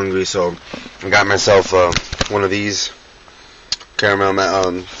got a little hungry, so I got myself one of these caramel,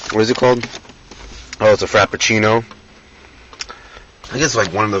 what is it called? Oh, it's a Frappuccino. I guess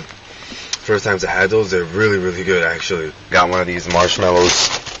like one of the first times I had those. They're really, really good, actually. Got one of these marshmallows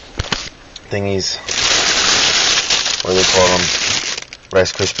thingies. What do they call them?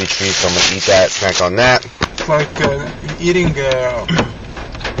 Rice Krispie treats. So I'm gonna eat that, snack on that. It's like eating a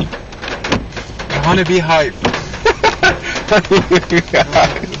honeybee hive.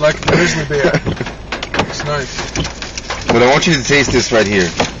 Like the grizzly bear. It's nice. But I want you to taste this right here.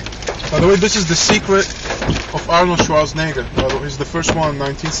 By the way, this is the secret of Arnold Schwarzenegger. He's the first one in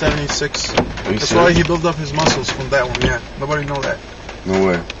 1976. That's why he built up his muscles from that one. Yeah, nobody know that. No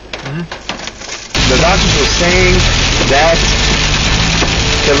way. The doctors were saying that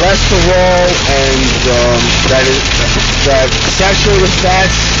cholesterol and that saturated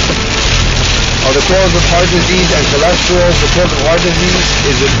fats are the cause of heart disease, and cholesterol is the cause of heart disease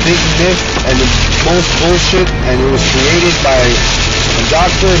is a big myth and the most bullshit, and it was created by a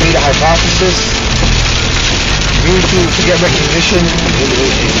doctor, made a hypothesis, mean to get recognition,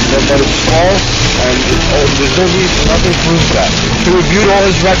 but it's false, and there's no reason, nothing proves that. He reviewed all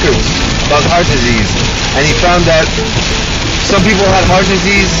his records about heart disease, and he found that some people had heart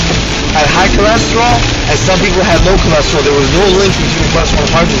disease, had high cholesterol, and some people had low cholesterol. There was no link between cholesterol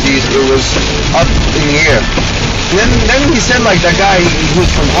and heart disease. It was up in the air. And then he said, like, that guy, he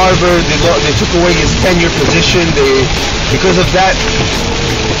was from Harvard, they took away his tenure position, because of that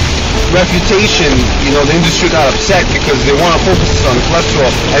reputation, you know, the industry got upset because they want to focus on the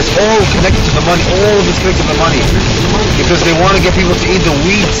cholesterol. And it's all connected to the money, all of it's connected to the money. Because they want to get people to eat the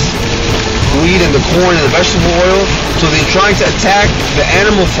wheat and the corn and the vegetable oil, so they're trying to attack the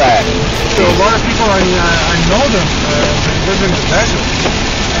animal fat. So a lot of people, I know them, they live in the desert,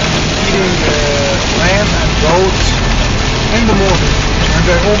 eating lamb and goat in the morning, and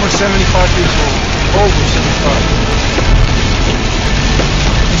they're over 75 years old, over 75.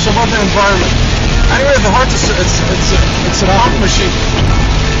 It's about the environment. Anyway, the heart is it's a pump machine,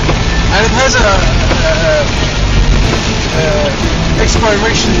 and it has a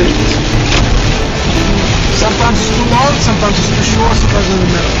expiration date. Sometimes it's too long, sometimes it's too short, sometimes in the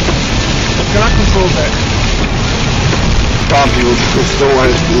middle. You cannot control that. Some people just don't want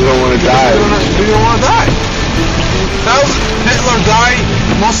to die. They don't want to die. Hitler died,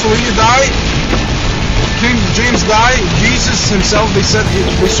 Mussolini died, King James died, Jesus himself, they said,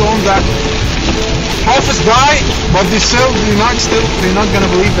 they saw him that. Prophets died, but they're not going to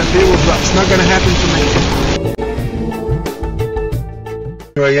believe that they will die. It's not going to happen to me.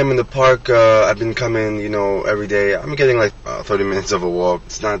 Here I am in the park. I've been coming, you know, every day. I'm getting like 30 minutes of a walk.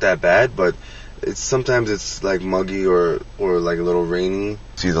 It's not that bad, but sometimes it's like muggy or like a little rainy.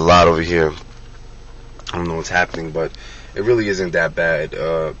 See the lot over here. I don't know what's happening, but it really isn't that bad.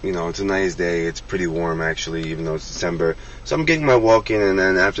 You know, it's a nice day. It's pretty warm actually, even though it's December. So I'm getting my walk in, and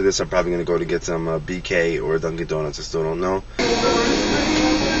then after this, I'm probably gonna go to get some BK or Dunkin' Donuts. I still don't know.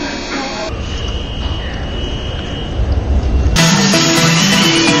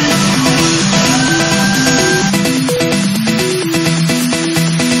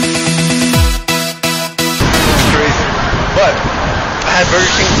 Burger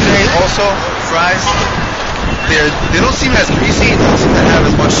King today also, fries. They don't seem as greasy, don't seem to have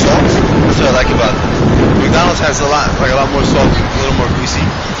as much salt. That's what I like about them. McDonald's has a lot more salt, a little more greasy.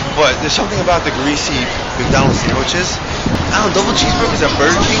 But there's something about the greasy McDonald's sandwiches. I don't know, double cheeseburgers at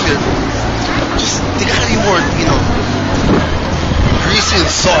Burger King, they gotta be more, you know, greasy and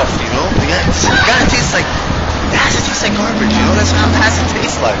soft, you know? It gotta taste like, it has to taste like garbage, you know? That's how it has to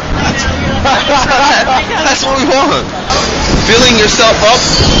taste like. That's what we want. Filling yourself up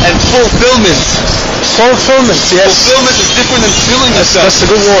and fulfillment. Fulfillment, yes. Fulfillment is different than filling yourself. That's a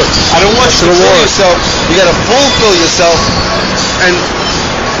good word. I don't want you to fill yourself. You gotta fulfill yourself. And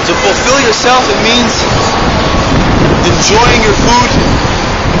to fulfill yourself, it means enjoying your food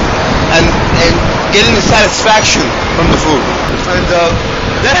and getting the satisfaction from the food. And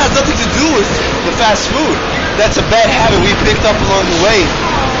that has nothing to do with the fast food. That's a bad habit we picked up along the way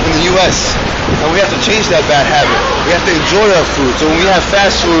in the U.S. And we have to change that bad habit. We have to enjoy our food. So when we have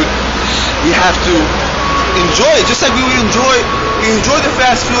fast food, we have to enjoy it. Just like we would enjoy the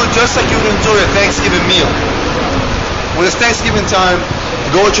fast food just like you would enjoy a Thanksgiving meal. When it's Thanksgiving time, you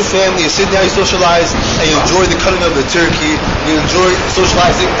go with your family, you sit down, you socialize, and you enjoy the cutting of the turkey. You enjoy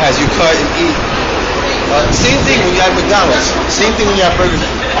socializing as you cut and eat. Same thing when you have McDonald's. Same thing when you have Burger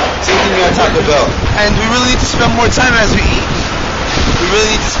King. Same thing when you have Taco Bell. And we really need to spend more time as we eat. We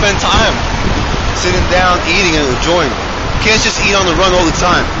really need to spend time sitting down, eating, and enjoying. You can't just eat on the run all the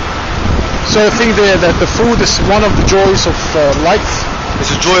time. So I think that the food is one of the joys of life.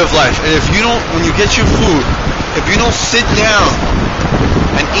 It's a joy of life. And if you don't, when you get your food, if you don't sit down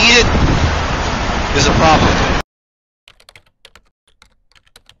and eat it, there's a problem.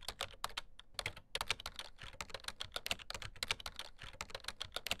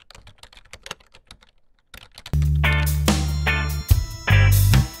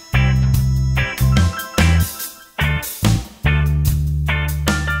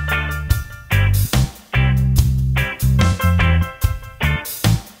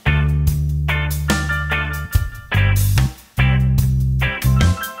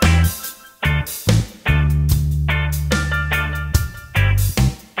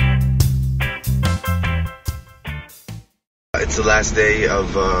 It's the last day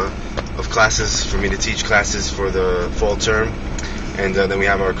of classes for me to teach classes for the fall term, and then we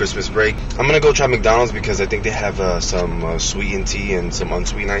have our Christmas break. I'm gonna go try McDonald's because I think they have some sweetened tea and some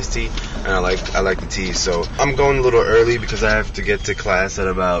unsweetened iced tea, and I like the tea. So I'm going a little early because I have to get to class at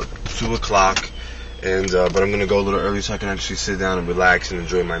about 2 o'clock, and but I'm gonna go a little early so I can actually sit down and relax and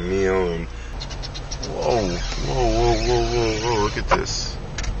enjoy my meal. And Whoa, whoa, look at this.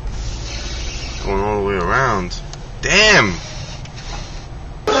 Going all the way around. Damn!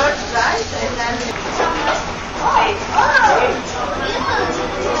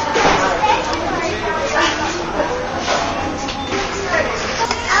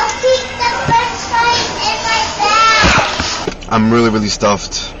 I'm really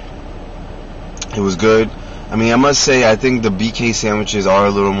stuffed. It was good. I mean, I must say, I think the BK sandwiches are a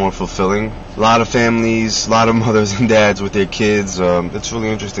little more fulfilling. A lot of families, a lot of mothers and dads with their kids. It's really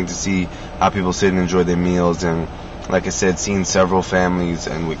interesting to see how people sit and enjoy their meals. And like I said, seeing several families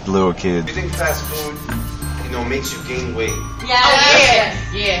and with little kids. Do you think fast food, makes you gain weight? Yeah.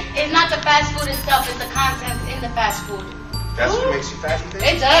 It's not the fast food itself, it's the content in the fast food. Fast food makes you fat, you think?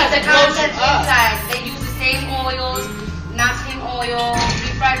 It does. The content inside. They use the same oils, not same oil,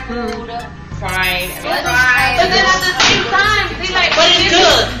 refried food. Fried. But then at the same time, they like. But it's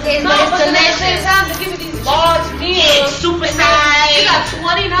good. It's delicious. At the same time, they give you these large meals. It's super size. You got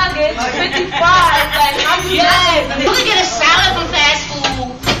 20 nuggets, 55. Like, I'm yes. You can get a salad from fast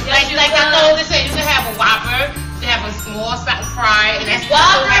food. Like I told you, you can have a Whopper. You have a small fry, and that's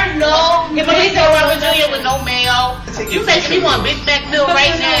Whopper. No. If I say Whopper Junior with no mayo, you making me want Big Mac meal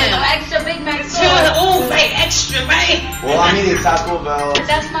right now. No extra Big Mac sauce. Ooh, right, extra, right. Well, I'm eating Taco Bell.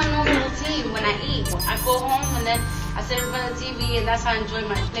 That's my normal routine when I eat. I go home and then I sit in front of the TV, and that's how I enjoy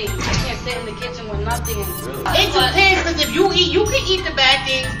my plate. I can't sit in the kitchen with nothing. It depends, because if you eat, you can eat the bad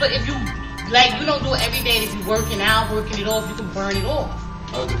things, but if you don't do it every day, and if you're working it off, you can burn it off.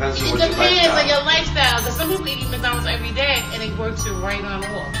 Oh, it depends on your lifestyle. Because some people eat McDonald's every day and it works you right on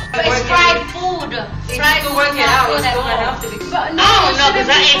off. But it's fried food. Fried food work it out. It's not healthy. I don't know,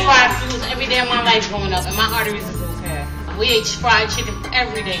 because I ate fried foods every day of my life growing up, and my arteries is okay. We ate fried chicken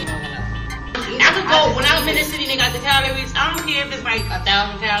every day growing up. I could go, when I'm in the city, they got the calories. I don't care if it's like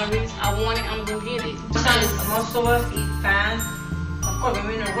 1,000 calories. I want it, I'm going to get it. Most of us eat fast. Of course,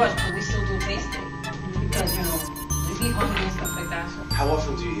 we're in a rush, but we still do taste it. Because, we be hungry and stuff like that. So. How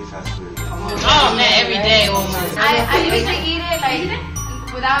often do you eat fast food? Oh, man, every day almost. I used to eat it, like,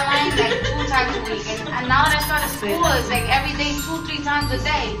 without lying, like 2 times a week. And now that I started school, it's like every day, 2-3 times a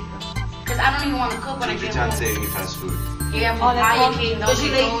day. Because I don't even want to cook when I get home. 3 times a day you eat fast food? Yeah, papaya cake, donuts.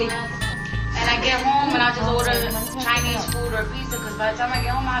 And I get home and I just order Chinese food or pizza, because by the time I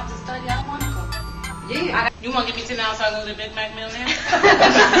get home I have to study. I don't want to cook. Yeah. You want to give me $10 so I go to the Big Mac meal now?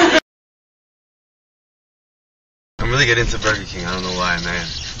 I'm really getting into Burger King. I don't know why, man.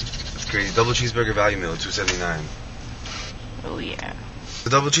 It's crazy. Double cheeseburger value meal, $2.79. Oh yeah. The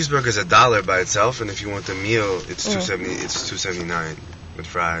double cheeseburger is $1 by itself, and if you want the meal, it's $2.70. It's $2.79 with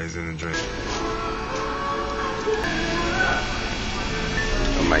fries and a drink.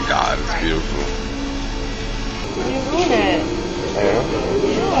 Oh my God, it's beautiful. You ruined it.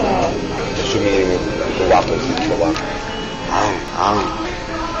 Yeah. Just should be eating the Whoppers. The Whopper.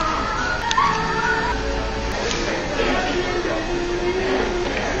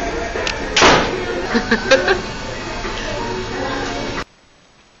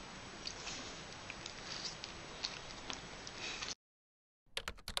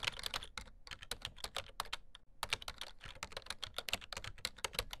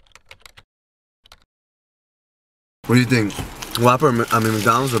 What do you think? Whopper,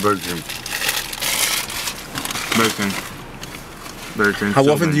 McDonald's or Burger King? Burger King. Burger King. How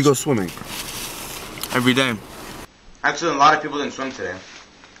often do you go swimming? Every day. Actually, a lot of people didn't swim today.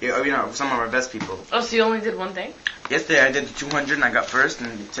 Some of our best people. Oh, so you only did one thing? Yesterday I did the 200 and I got first,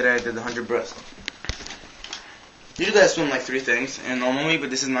 and today I did the 100 breast. Usually I swim like 3 things in a normal meet, but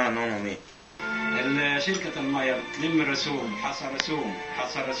this is not a normal meet. شركة المياه بتلم الرسوم، حصل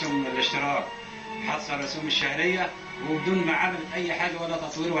رسوم الاشتراك، حصل رسوم الشهرية، وبدون ما عملت أي حاجة ولا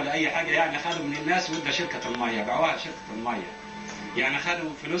تطوير ولا أي حاجة. يعني خدوا من الناس وادى شركة المياه، باعوها لشركة المياه. يعني خدوا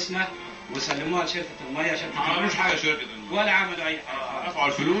فلوسنا وسلموها لشركة المياه. شركة ما عملوش حاجة شركة المياه. ولا عملوا أي حاجة. رفعوا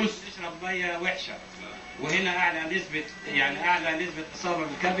الفلوس. تشرب مياه وحشة. وهنا أعلى نسبة إصابة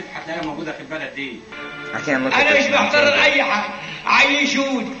بالكبد هتلاقيها موجودة في البلد دي. أنا مش محترر أي حاجة، عايز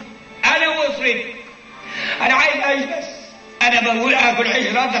شهود. أنا مصري. أنا عايز أعيش بس. أنا بقول آكل عيش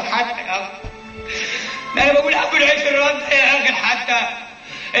رد حتى. أنا بقول آكل عيش الرد يا أخي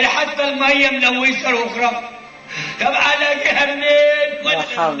حتى المية ملوثة وخرب. طب أنا جاي منين؟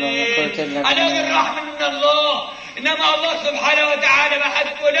 أنا غير رحمة من الله، إنما الله سبحانه وتعالى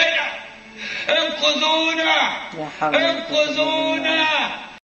بحث لنا. انقذونا انقذونا.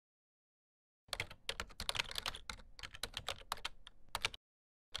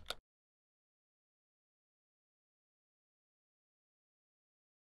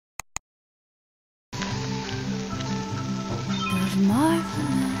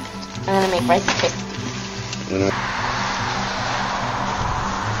 I'm gonna make Rice Krispies. You know?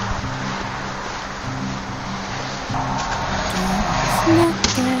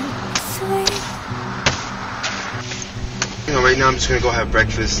 You know, right now I'm just gonna go have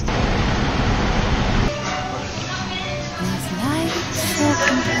breakfast.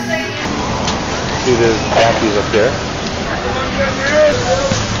 See, there's Applebee's up there.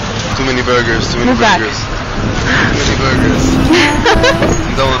 Too many burgers, too many burgers. Too many burgers.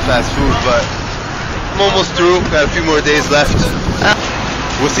 I'm done with fast food, but I'm almost through. Got a few more days left.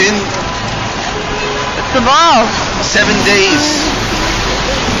 Within It's the ball. 7 days,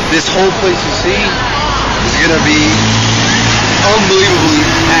 this whole place you see is gonna be unbelievably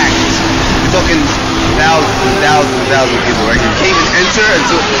packed. We're talking thousands and thousands and thousands of people. Right? You can't even enter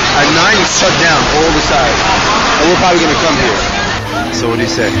until at 9 it's shut down all the sides. And we're probably gonna come here. So what do you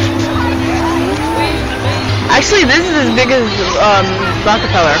say? Actually, this is as big as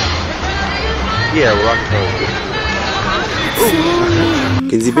Rockefeller. Yeah, well, Rockefeller's good.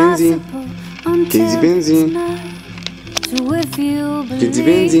 Kinsey Benzie. Kinsey Benzie. Kinsey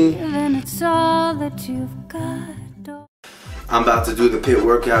Benzie. I'm about to do the pit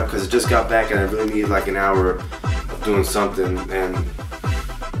workout because I just got back and I really need like an hour of doing something, and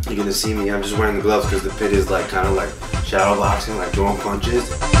you're gonna see me. I'm just wearing the gloves because the pit is like kind of like shadow boxing, like throwing punches.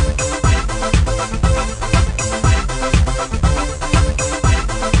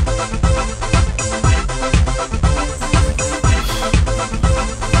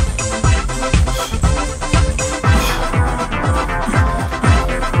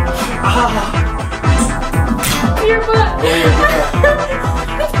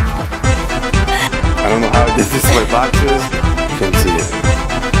 I don't know how I did this to my boxers. You can see it.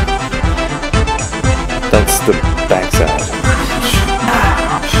 That's the backside.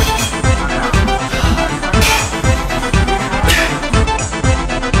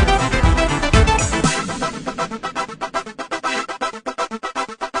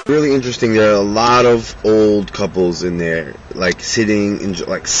 Really interesting. There are a lot of old couples in there, like sitting in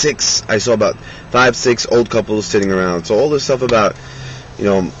like 6. I saw about 5, 6 old couples sitting around. So all this stuff about, you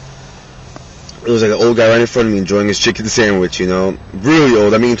know, it was like an old guy right in front of me enjoying his chicken sandwich. You know, really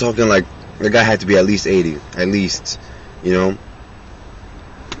old. I mean, talking like the guy had to be at least 80, at least. You know.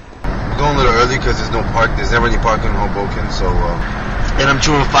 I'm going a little early because there's no park. There's never any parking in Hoboken. So, and I'm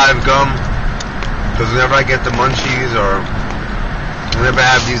chewing 5 gum because whenever I get the munchies or whenever I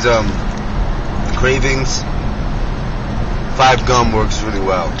have these cravings, 5 gum works really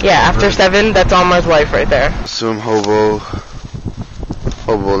well. Yeah, after 7, that's Almar's life right there. So I'm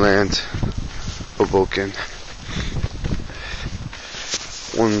Hoboland, Hoboken.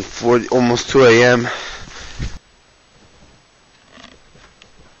 1:40, almost 2 a.m.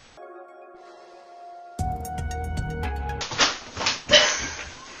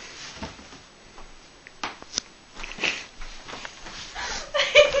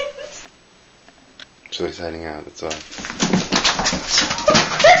 Just heading out, that's all.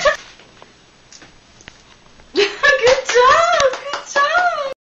 Good job!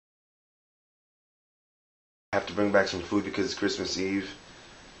 I have to bring back some food because it's Christmas Eve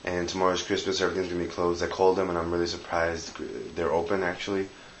and tomorrow's Christmas. Everything's gonna be closed. I called them and I'm really surprised they're open actually.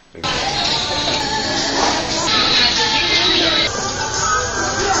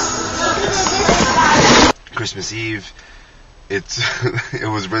 Christmas Eve, it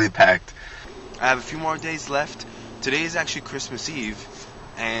was really packed. I have a few more days left. Today is actually Christmas Eve,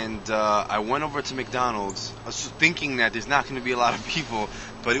 and I went over to McDonald's thinking that there's not going to be a lot of people,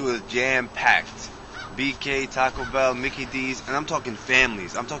 but it was jam-packed. BK, Taco Bell, Mickey D's, and I'm talking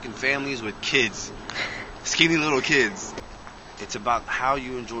families. I'm talking families with kids, skinny little kids. It's about how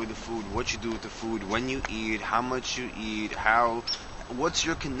you enjoy the food, what you do with the food, when you eat, how much you eat, what's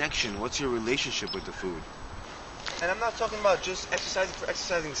your connection, what's your relationship with the food. And I'm not talking about just exercising for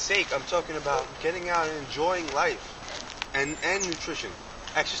exercising's sake. I'm talking about getting out and enjoying life and nutrition,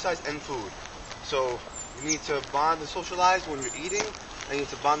 exercise and food. So you need to bond and socialize when you're eating, and you need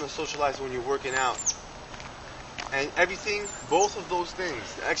to bond and socialize when you're working out. And everything, both of those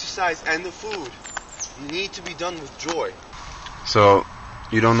things, the exercise and the food, need to be done with joy. So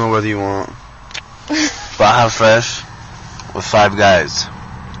you don't know whether you want Baja Fresh or Five Guys,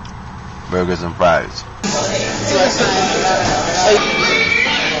 burgers and fries.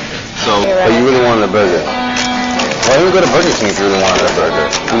 So, but you really wanted a burger. Why didn't we go to Burger King if you really wanted a burger?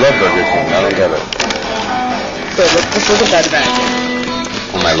 You love Burger King, I don't get it. So let's look at that bag.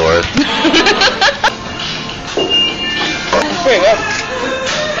 Oh my lord. Pretty good.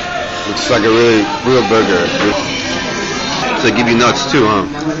 Looks like a really real burger. So they give you nuts too, huh?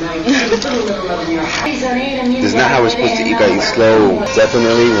 This is not how we're supposed to eat. Gotta eat slow.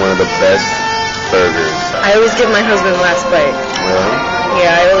 Definitely one of the best burgers. I always give my husband the last bite. Really?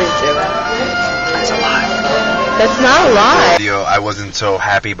 Yeah, I always do. That's a lie. That's not a lie. Video, I wasn't so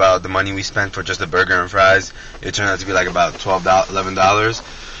happy about the money we spent for just a burger and fries. It turned out to be like about $11.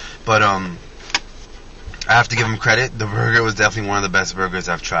 But I have to give him credit. The burger was definitely one of the best burgers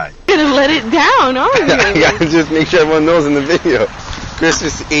I've tried. You're gonna let it down, aren't you? I gotta just make sure everyone knows in the video.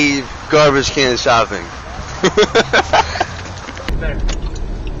 Christmas Eve garbage can shopping.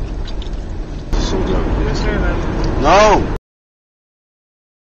 So good. No.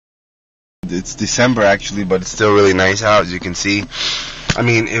 It's December actually, but it's still really nice out, as you can see. I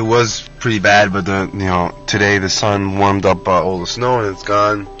mean, it was pretty bad, but today the sun warmed up all the snow and it's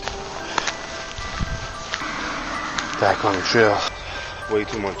gone. Back on the trail. Way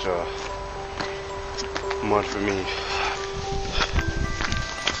too much mud for me.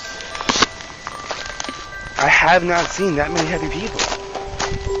 I have not seen that many heavy people.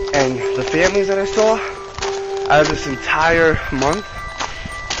 And the families that I saw out of this entire month,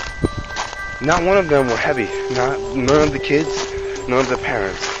 not one of them were heavy. None of the kids, none of the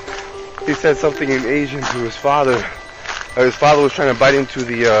parents. He said something in Asian to his father. His father was trying to bite into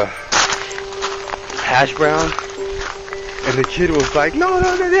the hash brown. And the kid was like, no,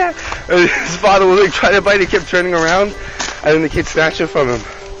 Dad. And his father was like trying to bite. He kept turning around. And then the kid snatched it from him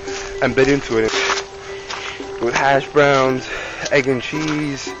and bit into it. With hash browns, egg and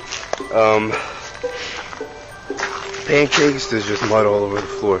cheese, pancakes. There's just mud all over the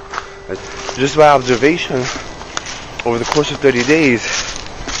floor. Just by observation, over the course of 30 days,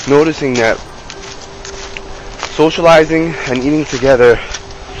 noticing that socializing and eating together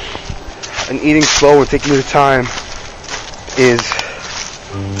and eating slow and taking your time is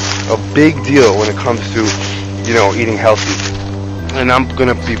a big deal when it comes to, eating healthy. And I'm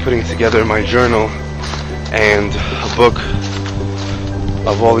gonna be putting together my journal and a book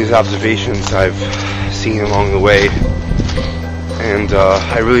of all these observations I've seen along the way. And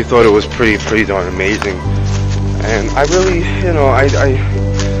I really thought it was pretty darn amazing. And I really,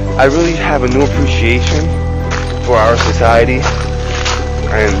 I really have a new appreciation for our society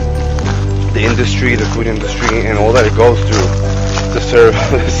and the industry, the food industry, and all that it goes through to serve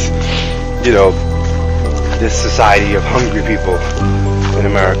this, this society of hungry people in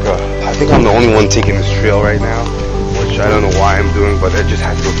America. I think I'm the only one taking this trail right now, which I don't know why I'm doing, but I just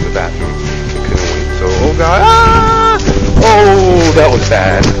had to go to the bathroom. I couldn't wait. So, oh God, oh, that was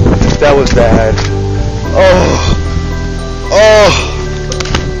bad. That was bad.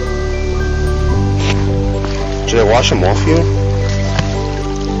 Should I wash them off here?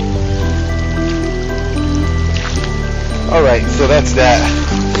 Alright, so that's that.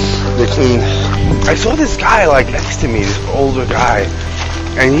 They're clean. I saw this guy next to me, this older guy,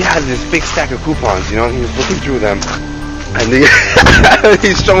 and he had this big stack of coupons, and he was looking through them, and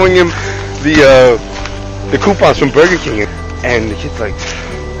he's showing him the coupons from Burger King, and the kid's like,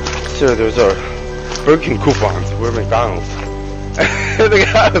 sir, those are Burger King coupons, we're McDonald's. And the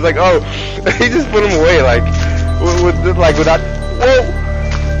guy was like, oh, he just put them away, without, whoa,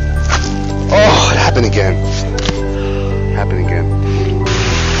 oh, it happened again.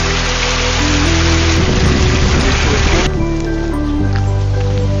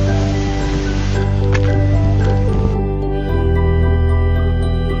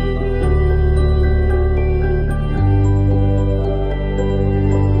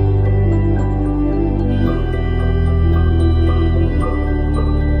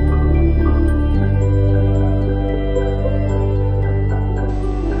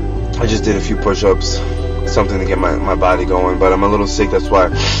 I just did a few push-ups, something to get my body going, but I'm a little sick, that's why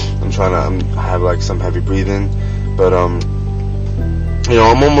I'm trying to have some heavy breathing, but I'm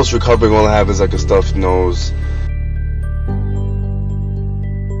almost recovering. All I have is a stuffed nose.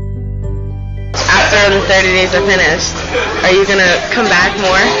 After the 30 days are finished, are you gonna come back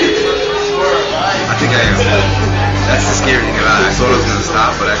more? I think I am. That's the scary thing about it. I thought I was gonna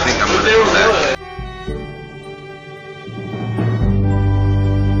stop, but I think I'm gonna go back.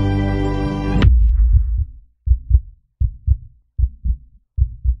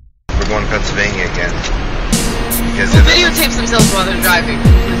 Going to Pennsylvania again. Because who videotapes themselves while they're driving?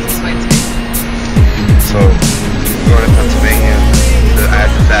 Please explain to me. So, going to Pennsylvania, I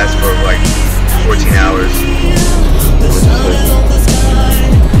had to fast for 14 hours.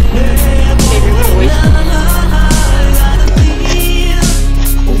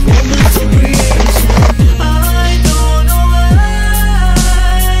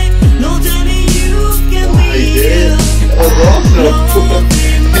 He did? That was awesome.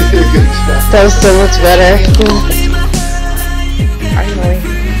 That was so much better. Are you going?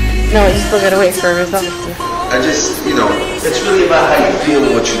 No, you still gotta wait for results. I just, you know, it's really about how you feel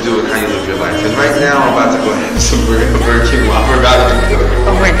and what you do and how you live your life. And right now, I'm about to go have some Burger King Whopper.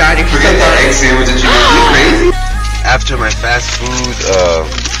 Oh my God, you're forget that egg sandwich that you made. Crazy. After my fast food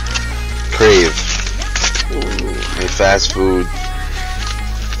crave, my fast food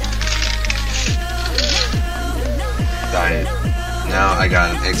diet. Now I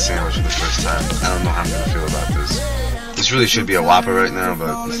got an egg sandwich for the first time. I don't know how I'm gonna feel about this. This really should be a Whopper right now,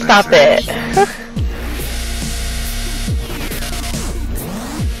 but it's stop it.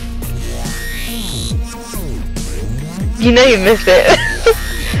 You know you missed it.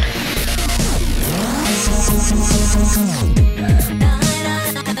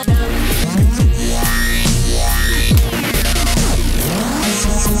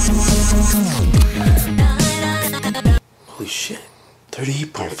 Holy shit.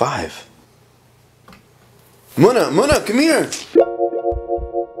 38.5. Muna, come here.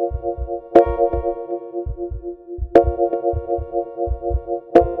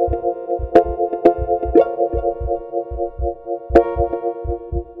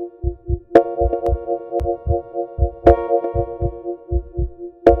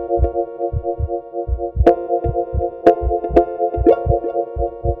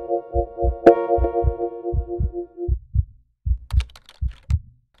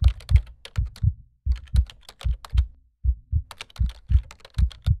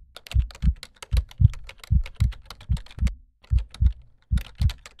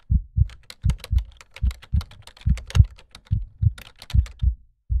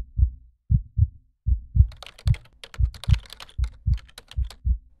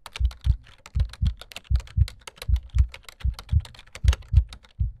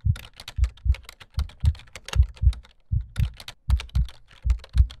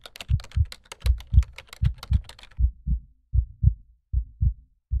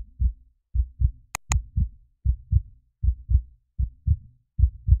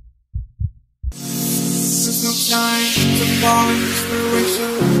 There's no time to fall in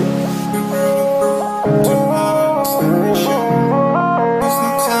inspiration. We're moving through to modern destination. There's no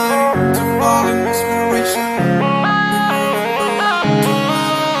time to fall in inspiration. We're moving through to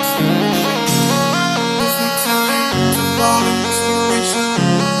modern destination. There's no time to fall in inspiration.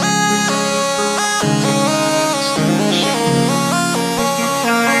 We're moving through to modern destination. There's no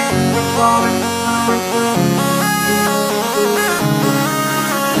time to fall in inspiration.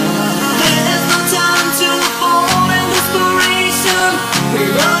 There's no time to fall in inspiration.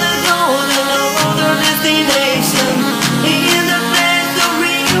 We're gonna go to another destination. In the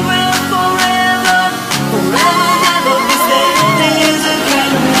factory, we're forever, forever never be standing is a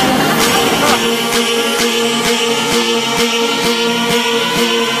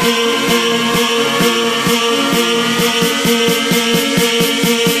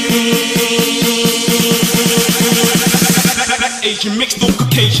Asian mixed no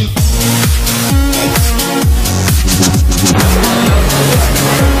Caucasian.